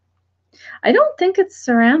problem. I don't think it's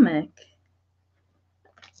ceramic.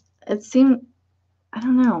 It seemed, I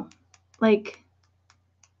don't know, like,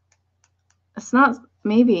 it's not,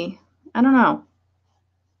 maybe, I don't know.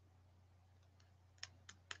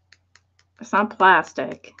 It's not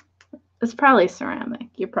plastic. It's probably ceramic.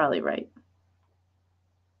 You're probably right.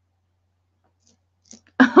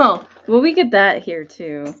 Oh, well, we get that here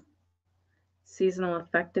too. Seasonal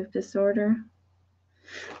affective disorder.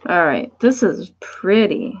 All right, this is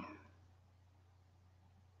pretty.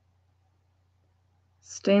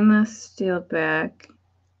 Stainless steel back.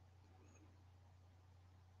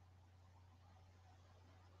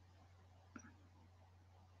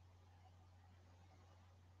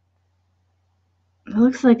 It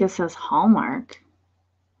looks like it says Hallmark.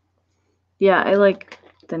 Yeah, I like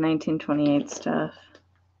the 1928 stuff.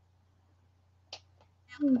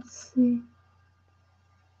 Let's see.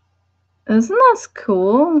 Isn't this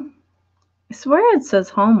cool? I swear it says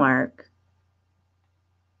Hallmark.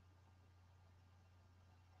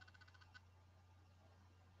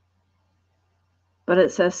 But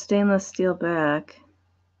it says stainless steel back.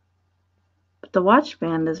 But the watch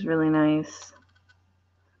band is really nice.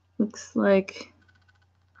 Looks like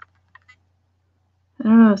I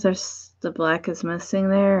don't know if there's the black is missing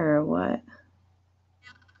there or what.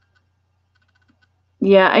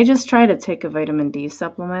 Yeah, I just try to take a vitamin D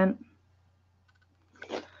supplement.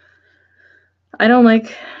 I don't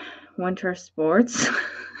like winter sports. I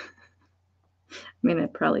mean, I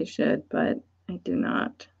probably should, but I do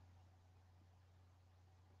not.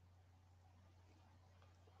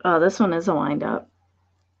 Oh, this one is a wind up.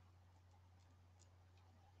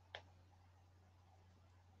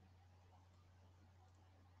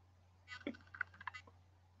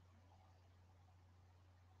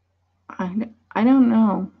 I don't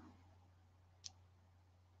know.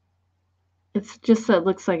 It's just that it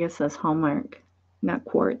looks like it says Hallmark, not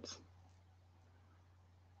quartz.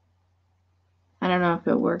 I don't know if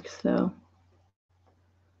it works though.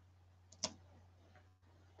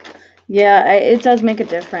 Yeah, it does make a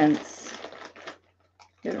difference.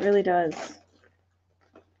 It really does.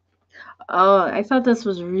 Oh, I thought this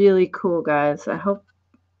was really cool, guys. I hope.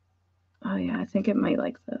 Oh, yeah, I think it might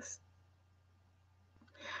like this.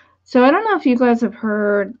 So I don't know if you guys have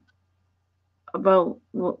heard about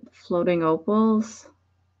floating opals,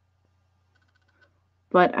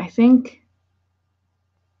 but I think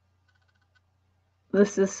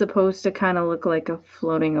this is supposed to kind of look like a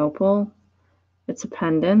floating opal. It's a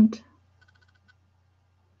pendant.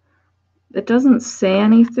 It doesn't say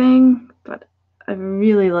anything, but I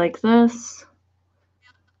really like this.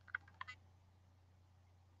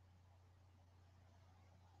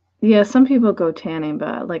 Yeah, some people go tanning,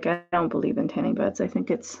 but like I don't believe in tanning beds. I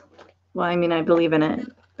think it's, well, I mean, I believe in it.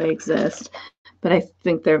 They exist, but I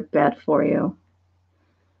think they're bad for you.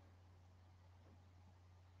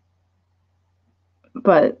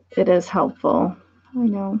 But it is helpful. I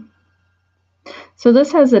know. So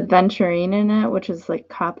this has aventurine in it, which is like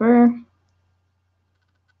copper.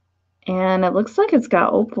 And it looks like it's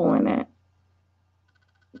got opal in it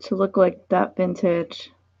to look like that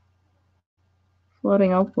vintage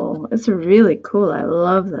floating opal. It's really cool. I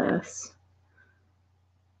love this.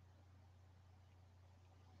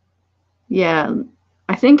 Yeah,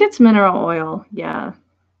 I think it's mineral oil. Yeah,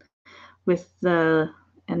 with and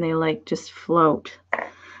they like just float.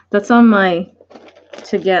 That's on my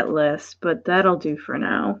to get list, but that'll do for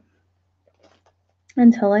now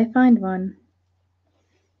until I find one.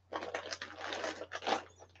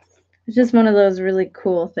 It's just one of those really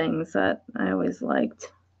cool things that I always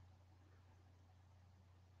liked.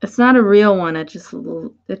 It's not a real one, it just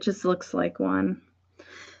looks like one.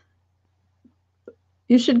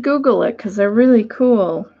 You should Google it because they're really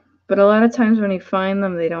cool. But a lot of times when you find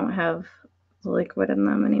them, they don't have the liquid in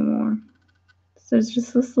them anymore. So there's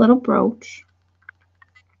just this little brooch.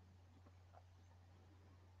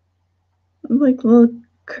 Like a little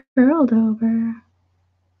curled over.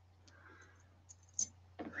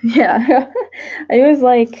 Yeah. I was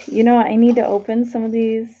like, I need to open some of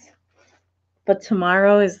these. But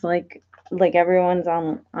tomorrow is like everyone's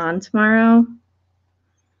on tomorrow.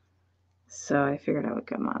 So I figured I would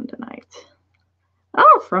come on tonight.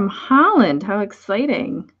 Oh, from Holland. How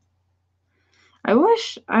exciting. I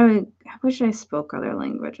wish I spoke other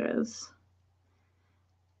languages.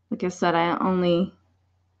 Like I said, I only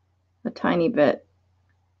a tiny bit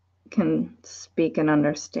can speak and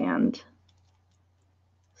understand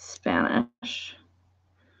Spanish.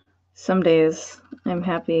 Some days I'm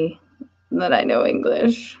happy that I know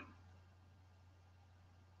English.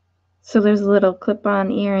 So there's little clip-on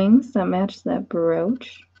earrings that match that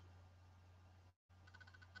brooch.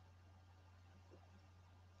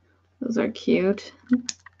 Those are cute.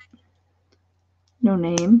 No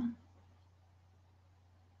name.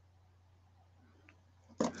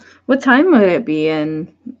 What time would it be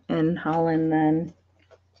in Holland then?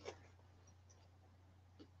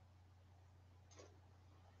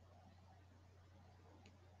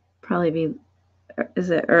 Probably be, is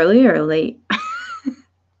it early or late?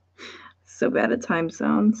 So bad at time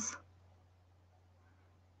zones.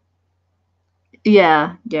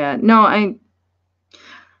 Yeah. No, I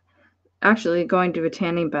actually going to a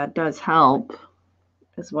tanning bed does help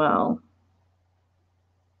as well.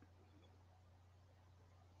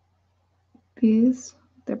 These,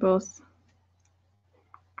 they're both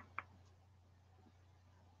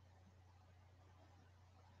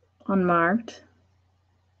unmarked.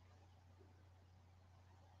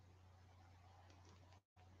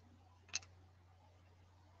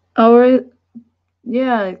 Oh,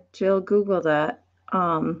 yeah, Jill, Google that.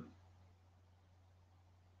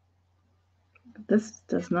 This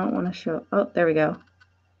does not want to show. Oh, there we go.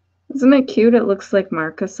 Isn't it cute? It looks like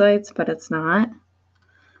marcasites, but it's not.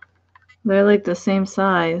 They're like the same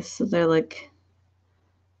size. So they're like,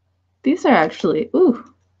 these are actually,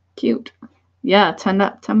 ooh, cute. Yeah,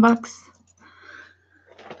 $10.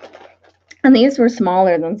 And these were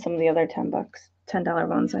smaller than some of the other $10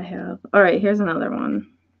 ones I have. All right, here's another one.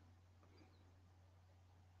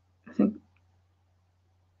 I think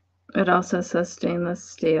it also says stainless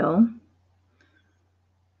steel.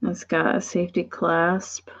 It's got a safety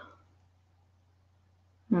clasp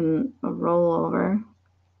and a rollover.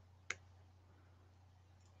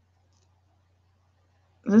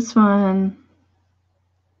 This one,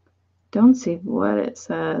 don't see what it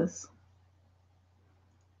says.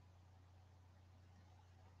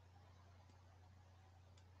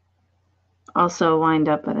 Also wind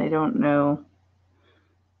up, but I don't know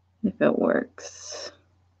if it works.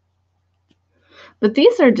 But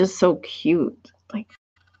these are just so cute. Like,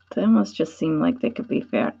 they almost just seem like they could be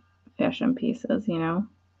fashion pieces, you know?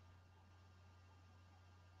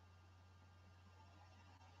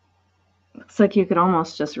 Looks like you could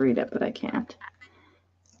almost just read it, but I can't.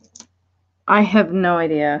 I have no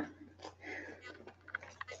idea.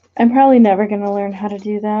 I'm probably never going to learn how to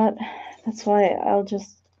do that. That's why I'll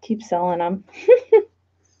just keep selling them.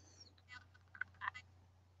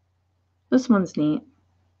 This one's neat.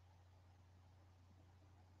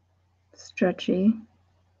 Stretchy.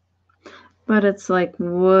 But it's like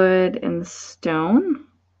wood and stone.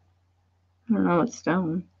 I don't know what's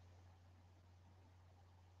stone.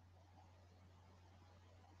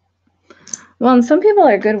 Well, and some people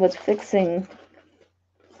are good with fixing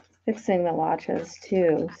the watches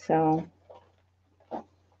too, so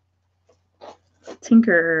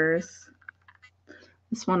tinkerers.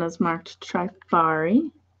 This one is marked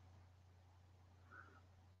Trifari.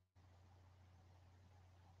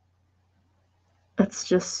 It's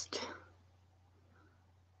just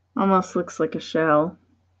almost looks like a shell.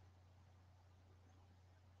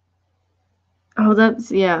 Oh,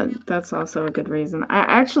 that's also a good reason. I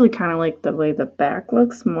actually kind of like the way the back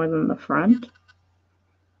looks more than the front.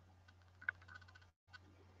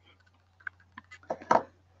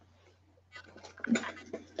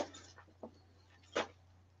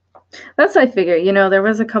 That's I figure. You know, there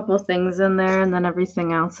was a couple things in there, and then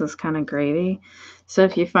everything else is kind of gravy. So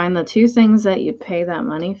if you find the two things that you pay that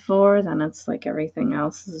money for, then it's like everything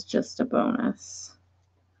else is just a bonus.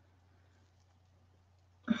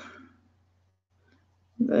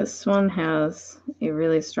 This one has a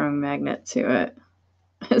really strong magnet to it.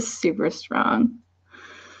 It's super strong.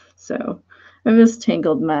 So I have this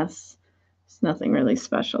tangled mess. There's nothing really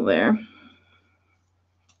special there.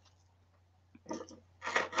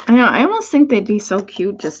 I know, I almost think they'd be so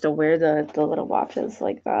cute just to wear the little watches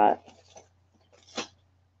like that.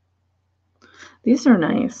 These are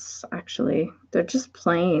nice, actually. They're just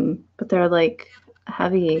plain, but they're like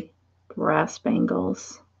heavy brass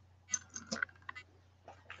bangles.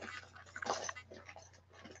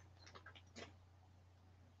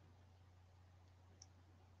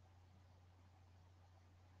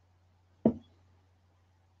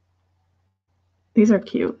 These are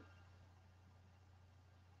cute.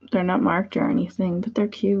 They're not marked or anything, but they're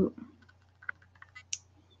cute.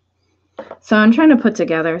 So I'm trying to put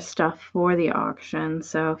together stuff for the auction.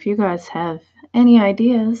 So if you guys have any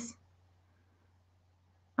ideas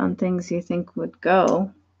on things you think would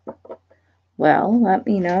go, well, let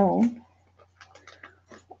me know.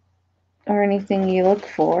 Or anything you look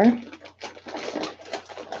for.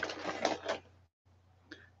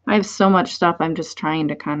 I have so much stuff I'm just trying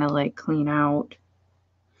to kind of like clean out.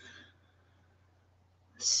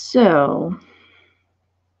 So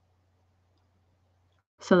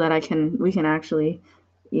that we can actually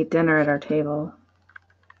eat dinner at our table.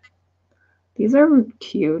 These are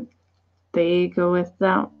cute. They go with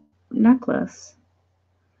that necklace.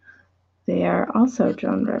 They are also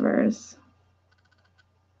Joan Rivers.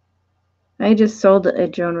 I just sold a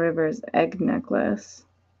Joan Rivers egg necklace.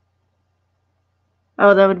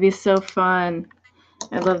 Oh, that would be so fun.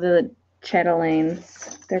 I love the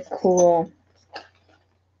chatelaines. They're cool.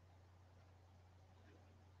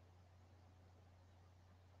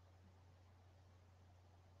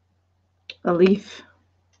 A leaf.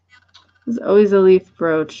 There's always a leaf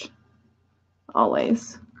brooch.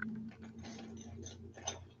 Always.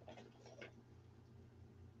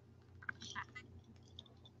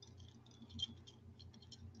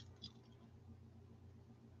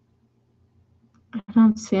 I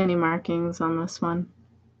don't see any markings on this one.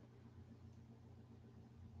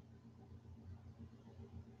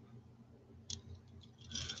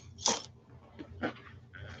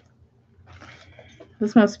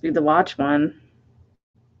 This must be the watch one.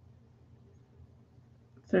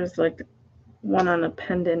 There's like one on a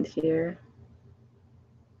pendant here.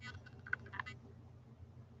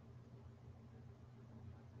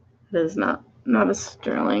 It is not a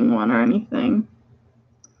sterling one or anything.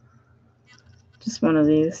 Just one of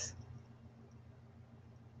these.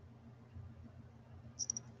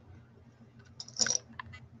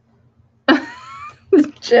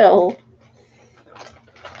 chill.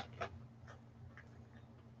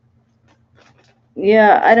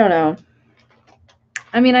 Yeah, I don't know.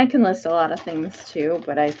 I mean, I can list a lot of things too,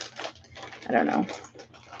 but I don't know.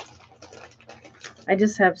 I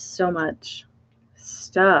just have so much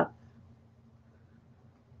stuff.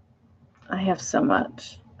 I have so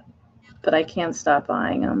much, but I can't stop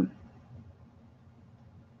buying them.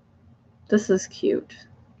 This is cute.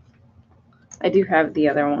 I do have the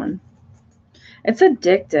other one. It's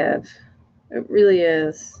addictive. It really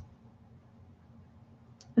is.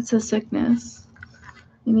 It's a sickness.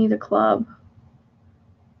 You need a club.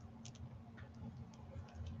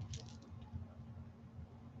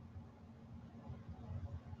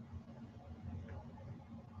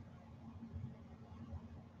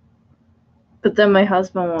 But then my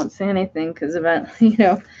husband won't say anything because eventually,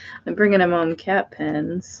 I'm bringing him home cat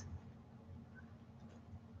pens.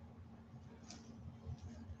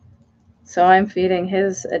 So I'm feeding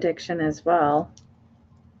his addiction as well.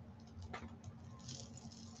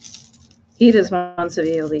 He just wants to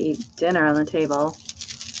be able to eat dinner on the table.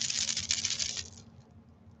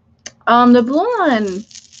 The blue one,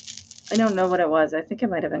 I don't know what it was. I think it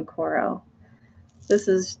might have been Coro. This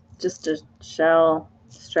is just a shell,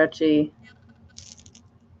 stretchy.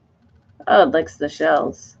 Oh, it likes the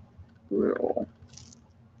shells.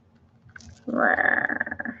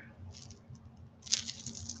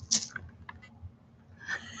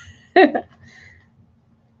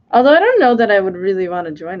 Although I don't know that I would really want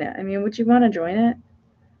to join it. I mean, would you want to join it?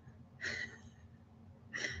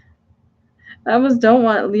 I almost don't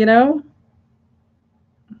want, I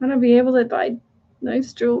want to be able to buy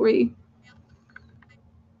nice jewelry.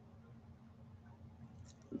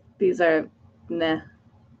 These are, nah.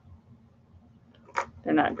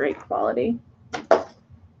 They're not great quality.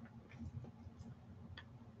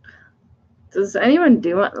 Does anyone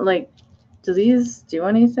do these do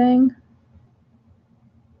anything?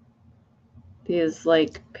 These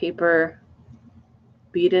paper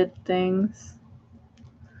beaded things.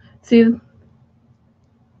 See,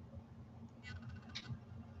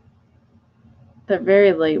 they're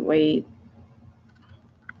very lightweight.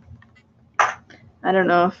 I don't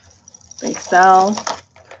know if they sell.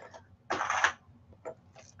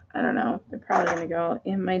 I don't know. They're probably going to go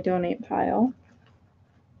in my donate pile.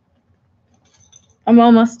 I'm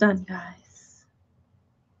almost done, guys.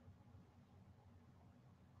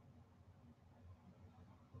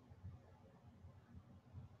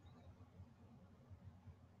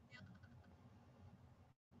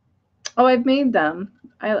 Oh, I've made them.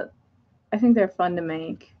 I think they're fun to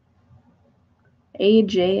make.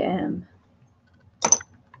 AJM.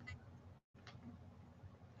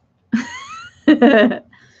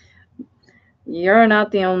 You're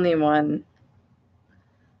not the only one.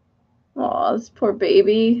 Oh, this poor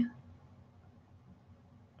baby.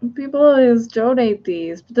 People always donate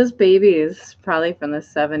these, but this baby is probably from the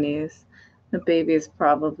 70s. The baby's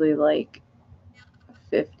probably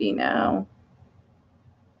 50 now.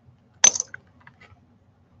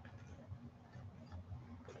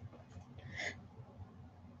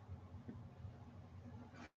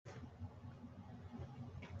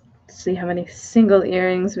 Let's see how many single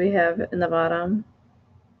earrings we have in the bottom.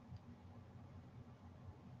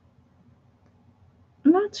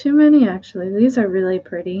 Not too many, actually. These are really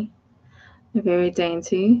pretty. They're very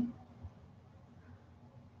dainty.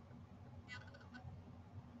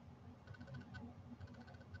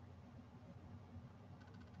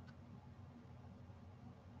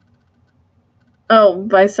 Oh,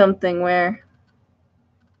 by something where?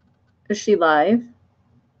 Is she live?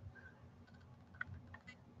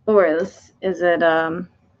 Or is it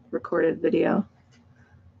recorded video?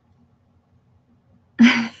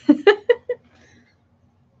 I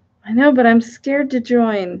know, but I'm scared to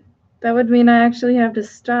join. That would mean I actually have to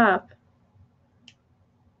stop.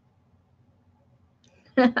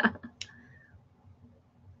 I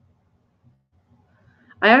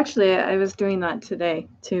was doing that today,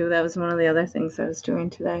 too. That was one of the other things I was doing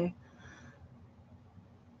today.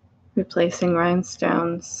 Replacing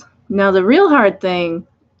rhinestones. Now, the real hard thing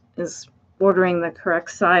is ordering the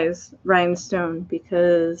correct size rhinestone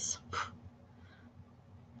because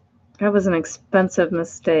that was an expensive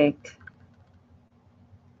mistake.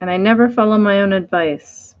 And I never follow my own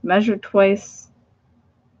advice. Measure twice,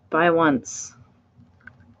 buy once.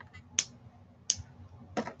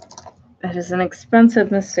 That is an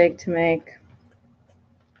expensive mistake to make,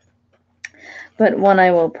 but one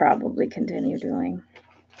I will probably continue doing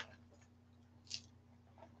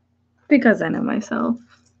because I know myself.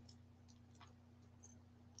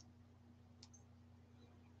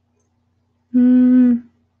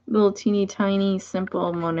 Little teeny tiny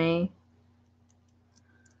simple Monet.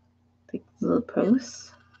 Little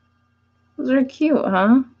posts. Those are cute,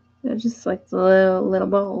 huh? They're just like the little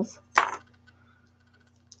balls.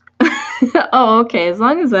 Oh, okay. As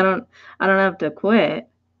long as I don't have to quit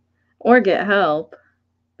or get help,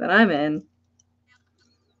 then I'm in.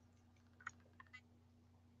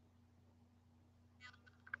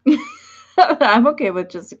 I'm okay with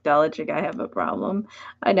just acknowledging I have a problem.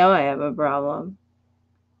 I know I have a problem.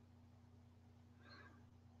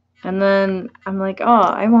 And then I'm like, oh,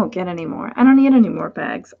 I won't get any more. I don't need any more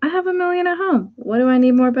bags. I have 1,000,000 at home. What do I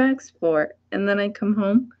need more bags for? And then I come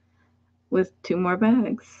home with 2 more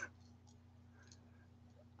bags.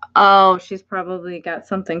 Oh, she's probably got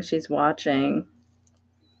something she's watching.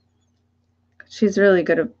 She's really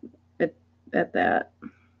good at that.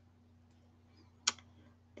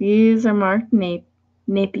 These are marked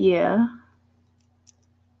Napier.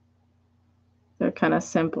 They're kind of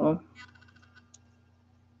simple.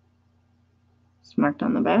 It's marked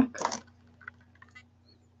on the back.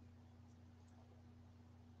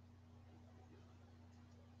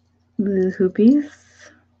 Blue hoopies.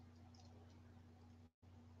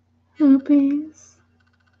 Hoopies.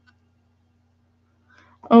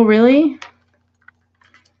 Oh, really?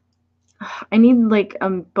 I need like a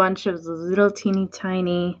bunch of little teeny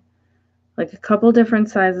tiny, like a couple different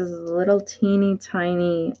sizes of little teeny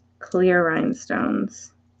tiny clear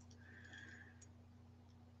rhinestones.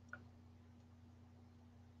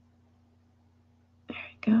 There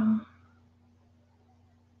we go.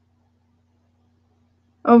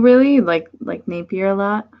 Oh, really? Like Napier a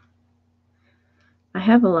lot? I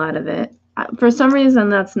have a lot of it. For some reason,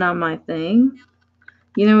 that's not my thing.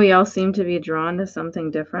 You know, we all seem to be drawn to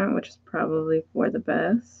something different, which is probably for the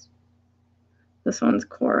best. This one's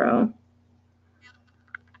Coro.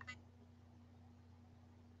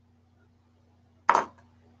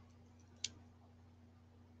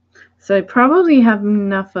 So I probably have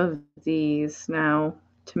enough of these now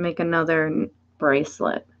to make another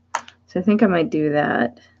bracelet. So I think I might do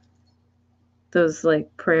that. Those like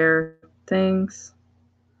prayer things.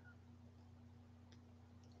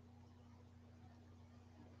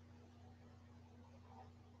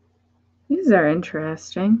 These are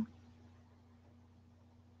interesting.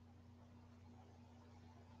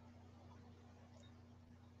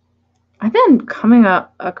 I've been coming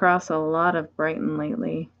up across a lot of Brighton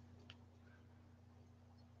lately.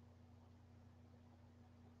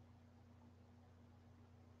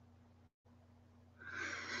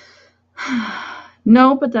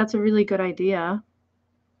 No, but that's a really good idea.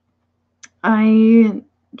 I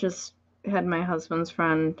just had my husband's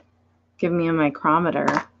friend give me a micrometer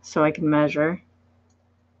so I can measure.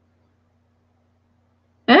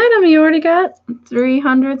 Adam, you already got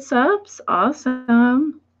 300 subs?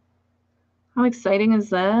 Awesome. How exciting is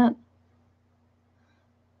that?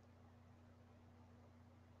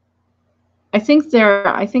 I think there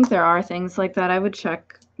are things like that. I would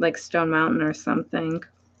check like Stone Mountain or something.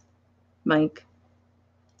 Mike.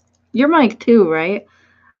 You're Mike too, right?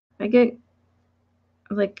 I get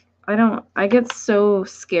like I get so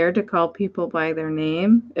scared to call people by their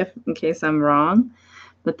name if in case I'm wrong,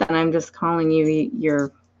 but then I'm just calling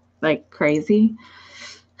you're like crazy.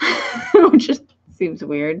 Which just seems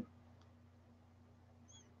weird.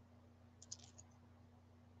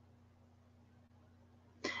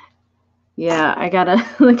 Yeah, I gotta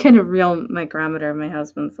look at a real micrometer. My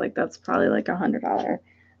husband's like, that's probably like $100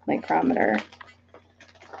 micrometer.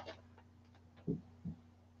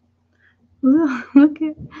 Look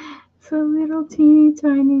at it's a little teeny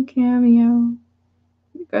tiny cameo.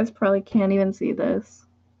 You guys probably can't even see this.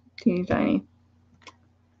 Teeny tiny.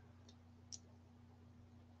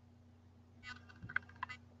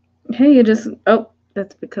 Hey, you just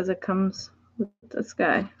that's because it comes with this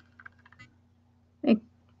guy. Hey,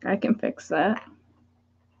 I can fix that.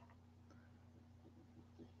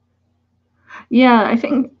 Yeah, I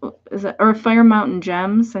think is it or Fire Mountain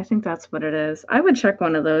Gems? I think that's what it is. I would check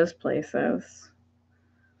one of those places.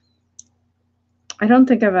 I don't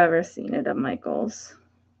think I've ever seen it at Michael's.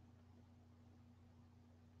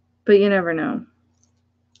 But you never know.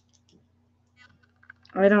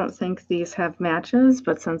 I don't think these have matches,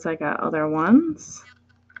 but since I got other ones,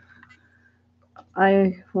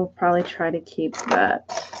 I will probably try to keep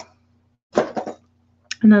that.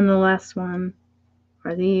 And then the last one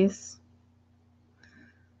are these,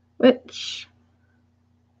 which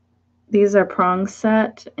these are prong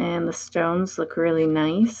set and the stones look really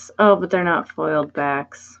nice. Oh, but they're not foiled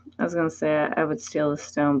backs. I was going to say I would steal the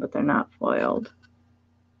stone, but they're not foiled.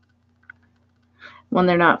 When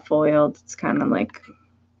they're not foiled, it's kind of like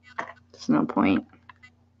there's no point.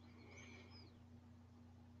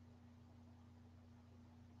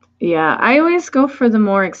 Yeah, I always go for the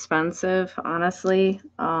more expensive, honestly.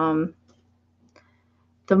 The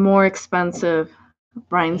more expensive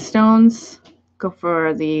rhinestones go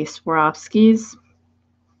for the Swarovskis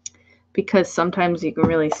because sometimes you can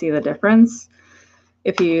really see the difference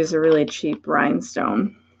if you use a really cheap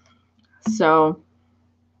rhinestone. So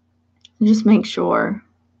just make sure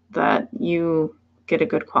that you get a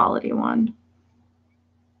good quality one.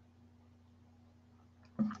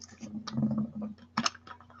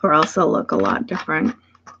 Or else they'll look a lot different.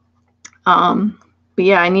 But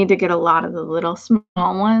yeah, I need to get a lot of the little small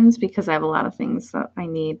ones because I have a lot of things that I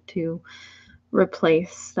need to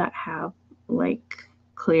replace that have like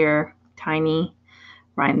clear, tiny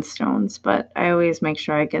rhinestones. But I always make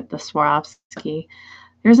sure I get the Swarovski.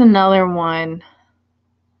 There's another one.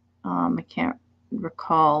 I can't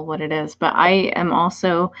recall what it is, but I am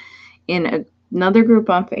also in another group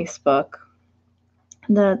on Facebook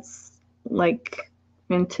that's like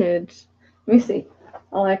vintage. Let me see.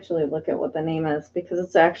 I'll actually look at what the name is because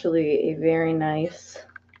it's actually a very nice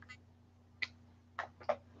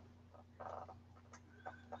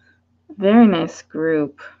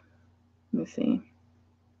group. Let me see.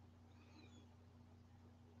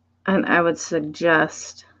 And I would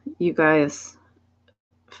suggest you guys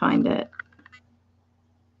find it.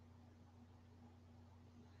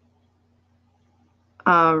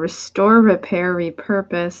 Restore, repair,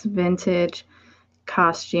 repurpose vintage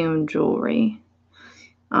costume jewelry.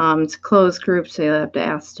 It's a closed group, so you'll have to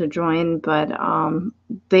ask to join, but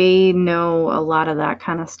they know a lot of that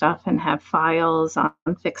kind of stuff and have files on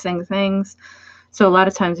fixing things. So a lot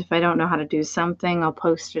of times if I don't know how to do something, I'll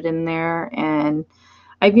post it in there. And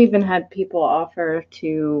I've even had people offer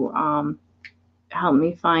to help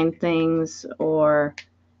me find things. Or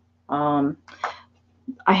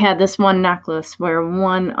I had this one necklace where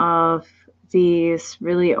one of these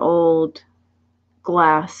really old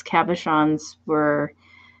glass cabochons were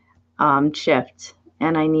chipped,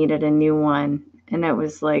 and I needed a new one. And it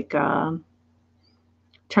was like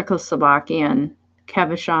Czechoslovakian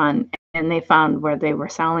cabochon, and they found where they were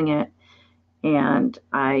selling it, and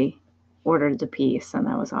I ordered the piece, and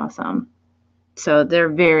that was awesome. So they're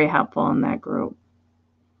very helpful in that group.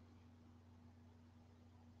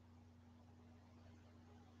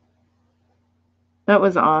 That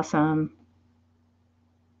was awesome.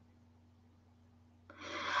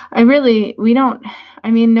 We don't,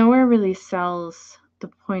 I mean, nowhere really sells the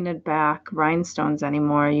pointed back rhinestones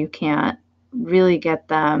anymore. You can't really get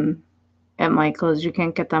them at Michael's. You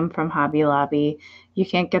can't get them from Hobby Lobby. You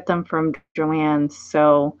can't get them from Joann's.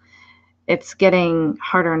 So it's getting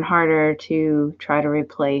harder and harder to try to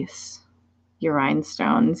replace your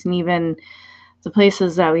rhinestones. And even the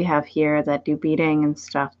places that we have here that do beading and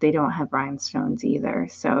stuff, they don't have rhinestones either.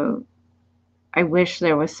 So I wish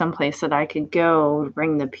there was some place that I could go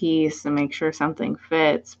bring the piece and make sure something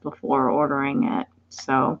fits before ordering it.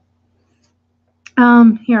 So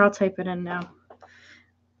here, I'll type it in now.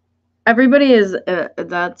 Everybody is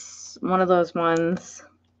that's one of those ones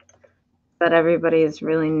that everybody is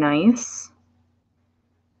really nice.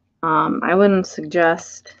 I wouldn't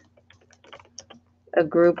suggest a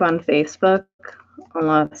group on Facebook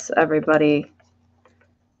unless everybody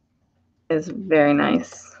is very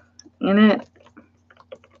nice in it.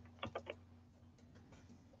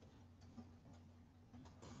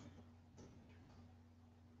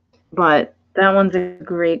 But that one's a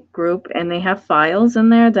great group, and they have files in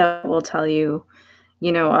there that will tell you,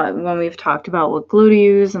 when we've talked about what glue to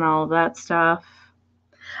use and all of that stuff.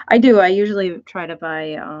 I do. I usually try to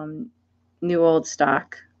buy new old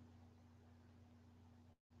stock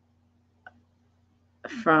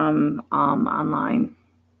from online.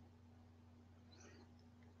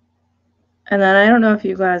 And then I don't know if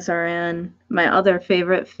you guys are in my other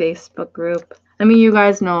favorite Facebook group. I mean, you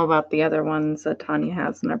guys know about the other ones that Tanya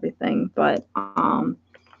has and everything, but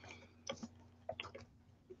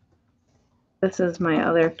this is my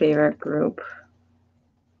other favorite group.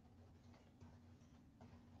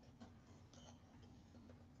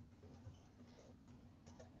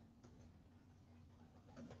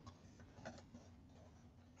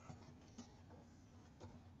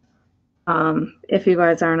 If you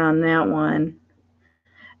guys aren't on that one.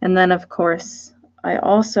 And then, of course, I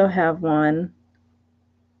also have one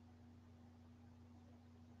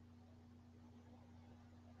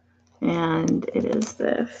and it is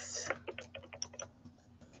this.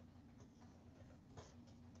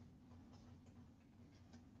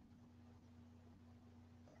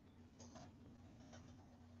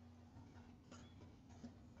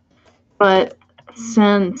 But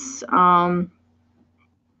since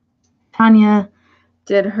Tanya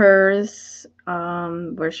did hers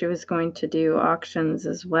where she was going to do auctions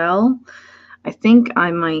as well. I think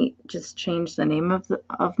I might just change the name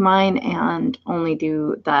of mine and only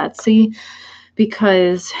do the Etsy,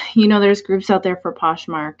 because there's groups out there for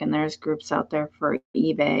Poshmark and there's groups out there for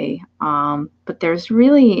eBay, but there's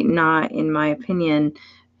really not, in my opinion,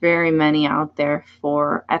 very many out there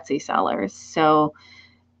for Etsy sellers. So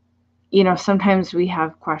sometimes we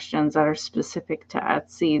have questions that are specific to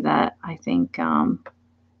Etsy that I think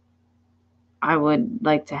I would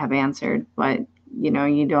like to have answered, but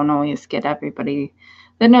you don't always get everybody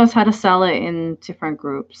that knows how to sell it in different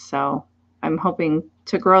groups. So I'm hoping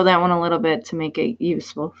to grow that one a little bit to make it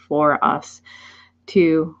useful for us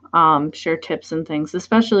to share tips and things,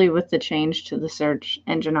 especially with the change to the search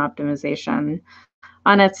engine optimization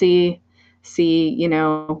on Etsy. See,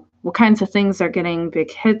 what kinds of things are getting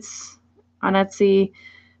big hits on Etsy.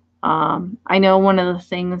 I know one of the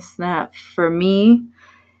things that for me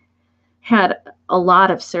had a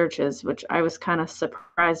lot of searches, which I was kind of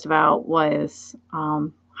surprised about, was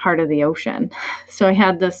Heart of the Ocean. So I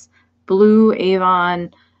had this blue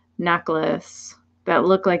Avon necklace that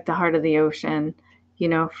looked like the Heart of the Ocean,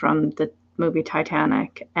 from the movie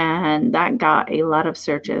Titanic. And that got a lot of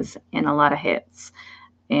searches and a lot of hits.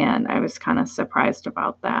 And I was kind of surprised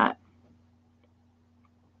about that.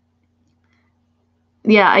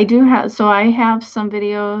 Yeah, I do have, so I have some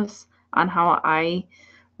videos on how I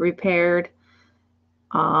repaired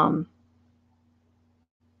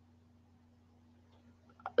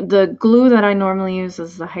the glue that I normally use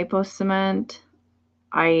is the hypo cement.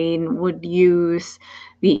 I would use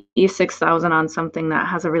the E6000 on something that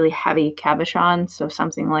has a really heavy cabochon, so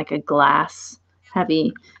something like a glass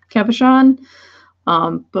heavy cabochon.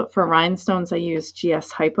 But for rhinestones, I use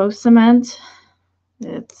GS hypo cement.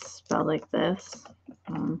 It's spelled like this.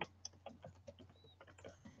 And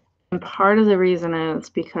part of the reason is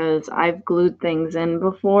because I've glued things in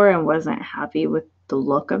before and wasn't happy with the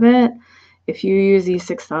look of it. If you use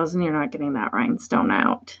E6000, you're not getting that rhinestone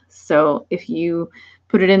out. So if you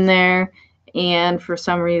put it in there and for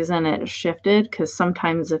some reason it shifted, because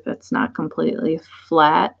sometimes if it's not completely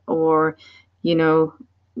flat, or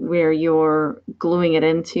where you're gluing it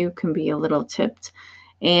into can be a little tipped,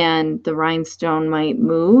 and the rhinestone might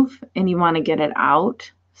move and you want to get it out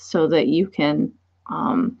so that you can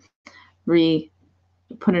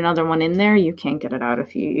put another one in there, you can't get it out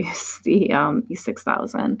if you use the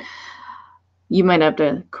E6000. You might have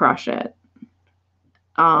to crush it.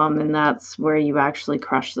 And that's where you actually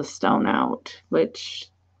crush the stone out, which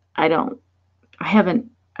I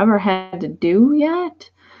haven't ever had to do yet.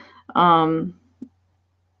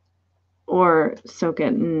 Or soak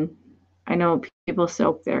it in, I know people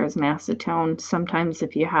soak theirs in acetone. Sometimes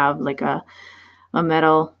if you have like a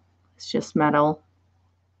metal, it's just metal.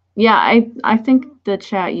 Yeah, I think the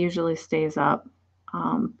chat usually stays up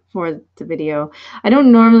for the video. I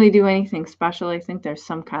don't normally do anything special. I think there's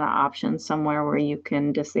some kind of option somewhere where you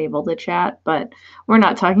can disable the chat, but we're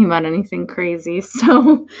not talking about anything crazy.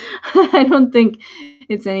 So I don't think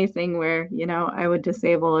it's anything where, I would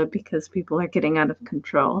disable it because people are getting out of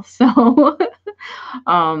control. So,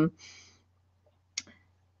 and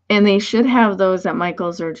they should have those at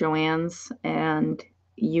Michael's or Joann's, and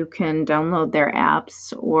you can download their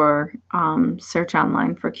apps or search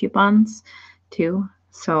online for coupons too.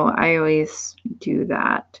 So I always do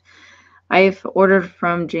that. I've ordered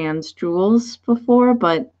from Jan's Jewels before,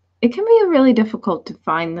 but it can be really difficult to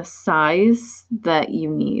find the size that you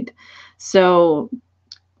need. So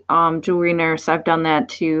Jewelry Nurse, I've done that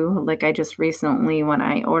too. Like I just recently, when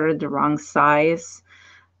I ordered the wrong size,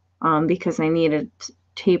 because I needed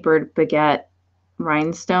tapered baguette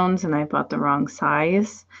rhinestones and I bought the wrong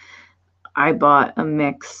size, I bought a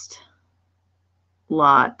mixed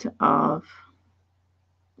lot of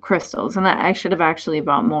crystals, and I should have actually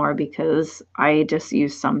bought more because I just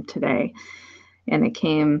used some today and it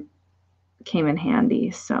came in handy.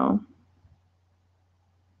 So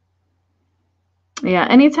yeah,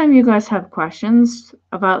 anytime you guys have questions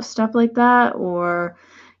about stuff like that, or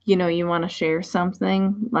you want to share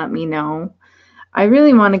something, let me know. I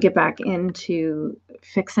really want to get back into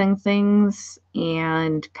fixing things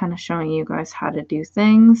and kind of showing you guys how to do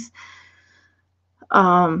things.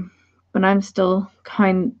 But I'm still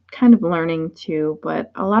kind of learning too.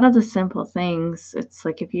 But a lot of the simple things, it's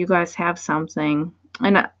like if you guys have something,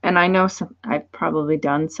 and I know I've probably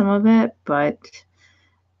done some of it, but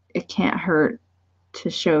it can't hurt to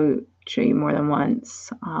show you more than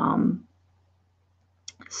once.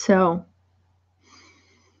 So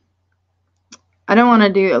I don't want to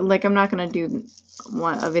do, like, I'm not going to do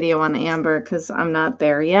a video on amber because I'm not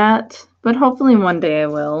there yet, but hopefully one day I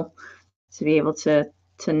will, to be able to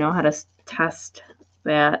to know how to test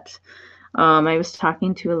that. I was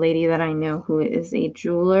talking to a lady that I know who is a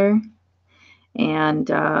jeweler, and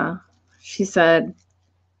she said,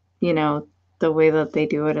 you know, the way that they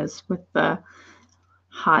do it is with the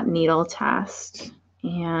hot needle test.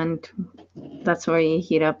 And that's where you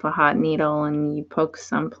heat up a hot needle and you poke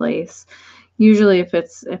someplace. Usually if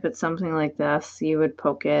it's something like this, you would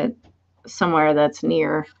poke it somewhere that's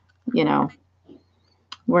near, you know,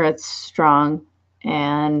 where it's strong,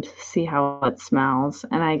 and see how it smells.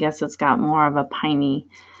 And I guess it's got more of a piney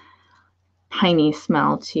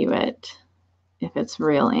smell to it if it's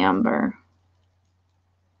real amber.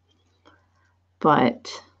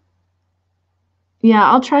 But yeah,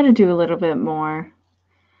 I'll try to do a little bit more.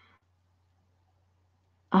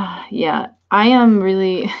 Yeah, I am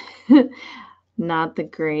really not the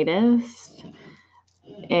greatest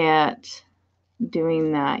at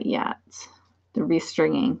doing that yet. The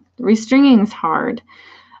restringing. The restringing is hard.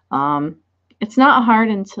 Um, it's not hard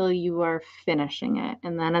until you are finishing it.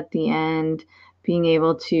 And then at the end, being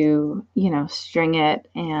able to, string it.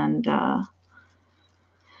 And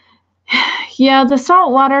yeah, the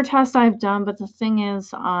salt water test I've done, but the thing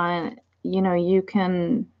is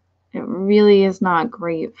it really is not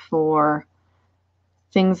great for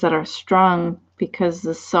things that are strung, because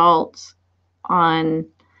the salt on,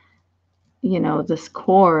 this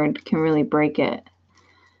cord can really break it.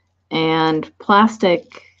 And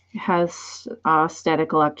plastic has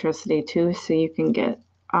static electricity too, so you can get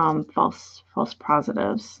false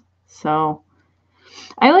positives. So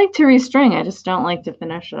I like to restring. I just don't like to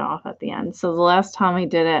finish it off at the end. So the last time I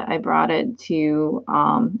did it, I brought it to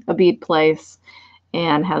a bead place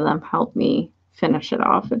and had them help me finish it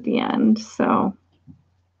off at the end. So,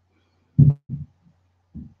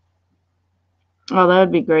 oh, that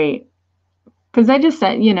would be great. Because I just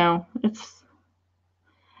said,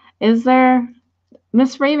 is there,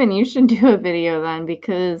 Miss Raven, you should do a video then,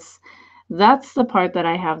 because that's the part that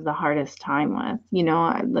I have the hardest time with.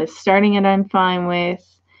 The starting it, I'm fine with.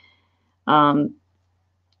 The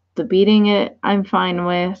beating it, I'm fine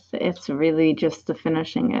with. It's really just the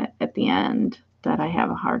finishing it at the end that I have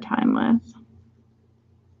a hard time with.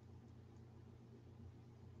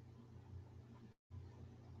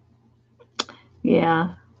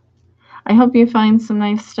 Yeah. I hope you find some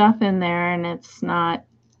nice stuff in there and it's not,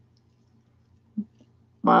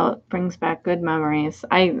 well, it brings back good memories.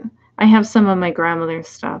 I have some of my grandmother's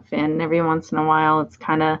stuff, and every once in a while it's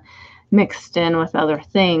kind of mixed in with other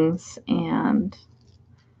things, and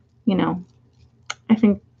I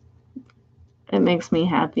think it makes me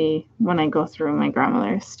happy when I go through my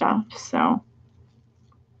grandmother's stuff. So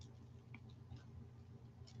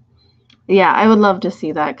yeah, I would love to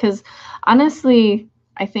see that, because honestly,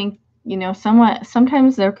 I think,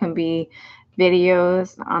 sometimes there can be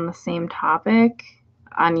videos on the same topic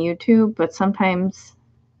on YouTube, but sometimes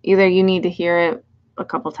either you need to hear it a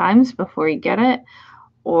couple times before you get it,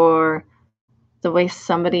 or the way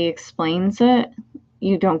somebody explains it,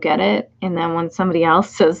 you don't get it. And then when somebody else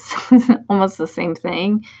says almost the same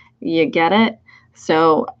thing, you get it.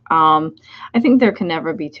 So I think there can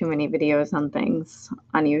never be too many videos on things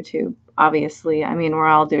on YouTube. Obviously, I mean, we're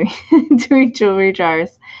all doing jewelry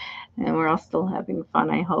jars, and we're all still having fun,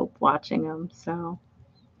 I hope, watching them. So,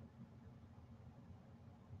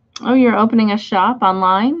 oh, you're opening a shop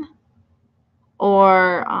online,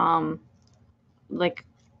 or like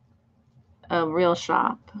a real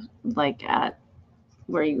shop, like at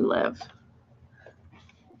where you live?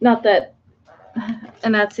 Not that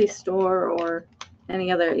an Etsy store or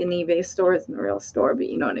any other an eBay store isn't a real store, but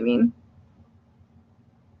you know what I mean.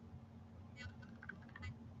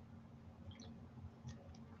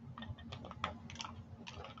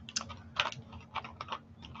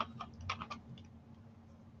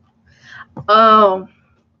 Oh,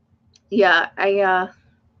 yeah,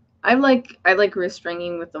 I like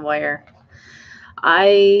restringing with the wire.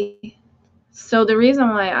 I So the reason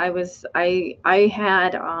why I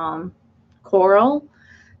had coral,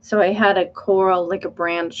 so I had a coral, like a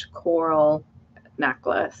branch coral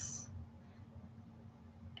necklace,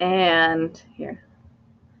 and here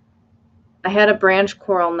I had a branch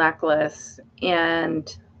coral necklace,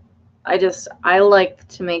 and I like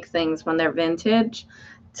to make things when they're vintage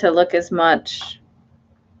to look as much,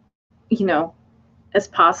 you know, as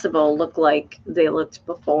possible, look like they looked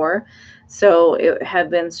before. So it had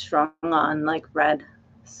been strung on like red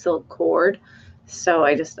silk cord. So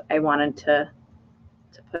I wanted to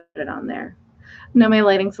put it on there. Now my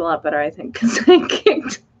lighting's a lot better, I think, because I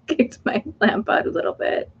kicked my lamp out a little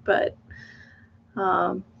bit. But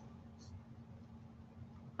um,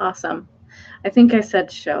 awesome. I think I said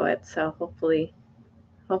show it, so hopefully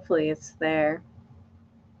it's there.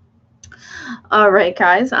 All right,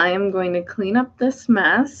 guys, I am going to clean up this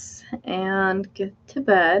mess and get to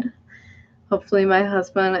bed. Hopefully my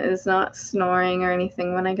husband is not snoring or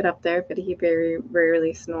anything when I get up there, but he very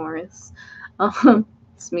rarely snores.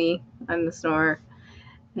 It's me. I'm the snorer.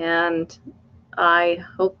 And I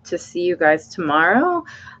hope to see you guys tomorrow.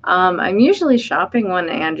 I'm usually shopping when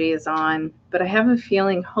Angie is on, but I have a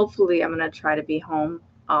feeling hopefully I'm going to try to be home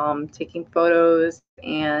taking photos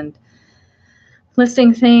and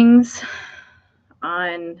listing things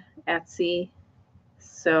on Etsy.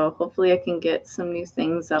 So hopefully I can get some new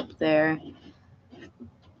things up there.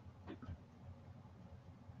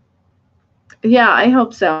 Yeah, I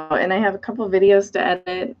hope so. And I have a couple videos to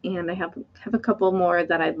edit, and I have a couple more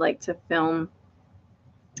that I'd like to film.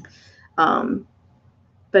 Um,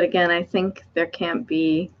 but again, I think there can't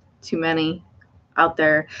be too many out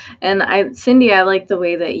there. And Cindy, I like the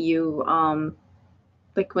way that you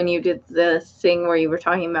like when you did the thing where you were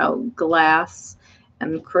talking about glass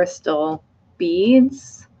and crystal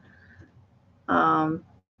beads. Um,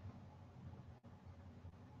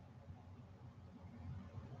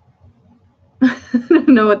 I don't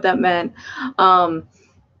know what that meant. Um,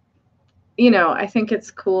 I think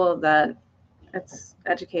it's cool that it's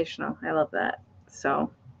educational. I love that.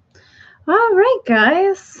 So, all right,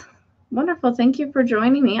 guys. Wonderful. Thank you for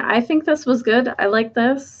joining me. I think this was good. I like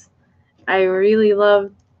this. I really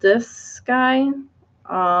loved this guy.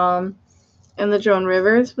 And the Joan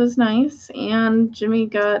Rivers was nice. And Jimmy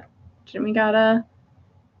got a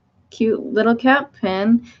cute little cat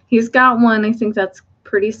pin. He's got one, I think that's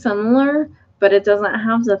pretty similar, but it doesn't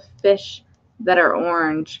have the fish that are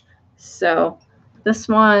orange. So this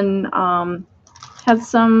one has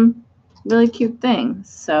some really cute things.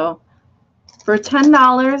 So for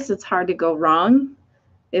 $10, it's hard to go wrong.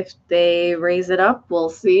 If they raise it up, we'll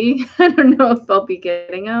see. I don't know if I'll be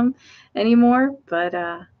getting them anymore, but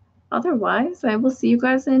otherwise, I will see you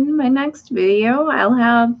guys in my next video. I'll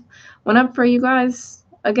have one up for you guys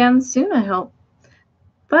again soon, I hope.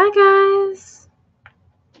 Bye, guys.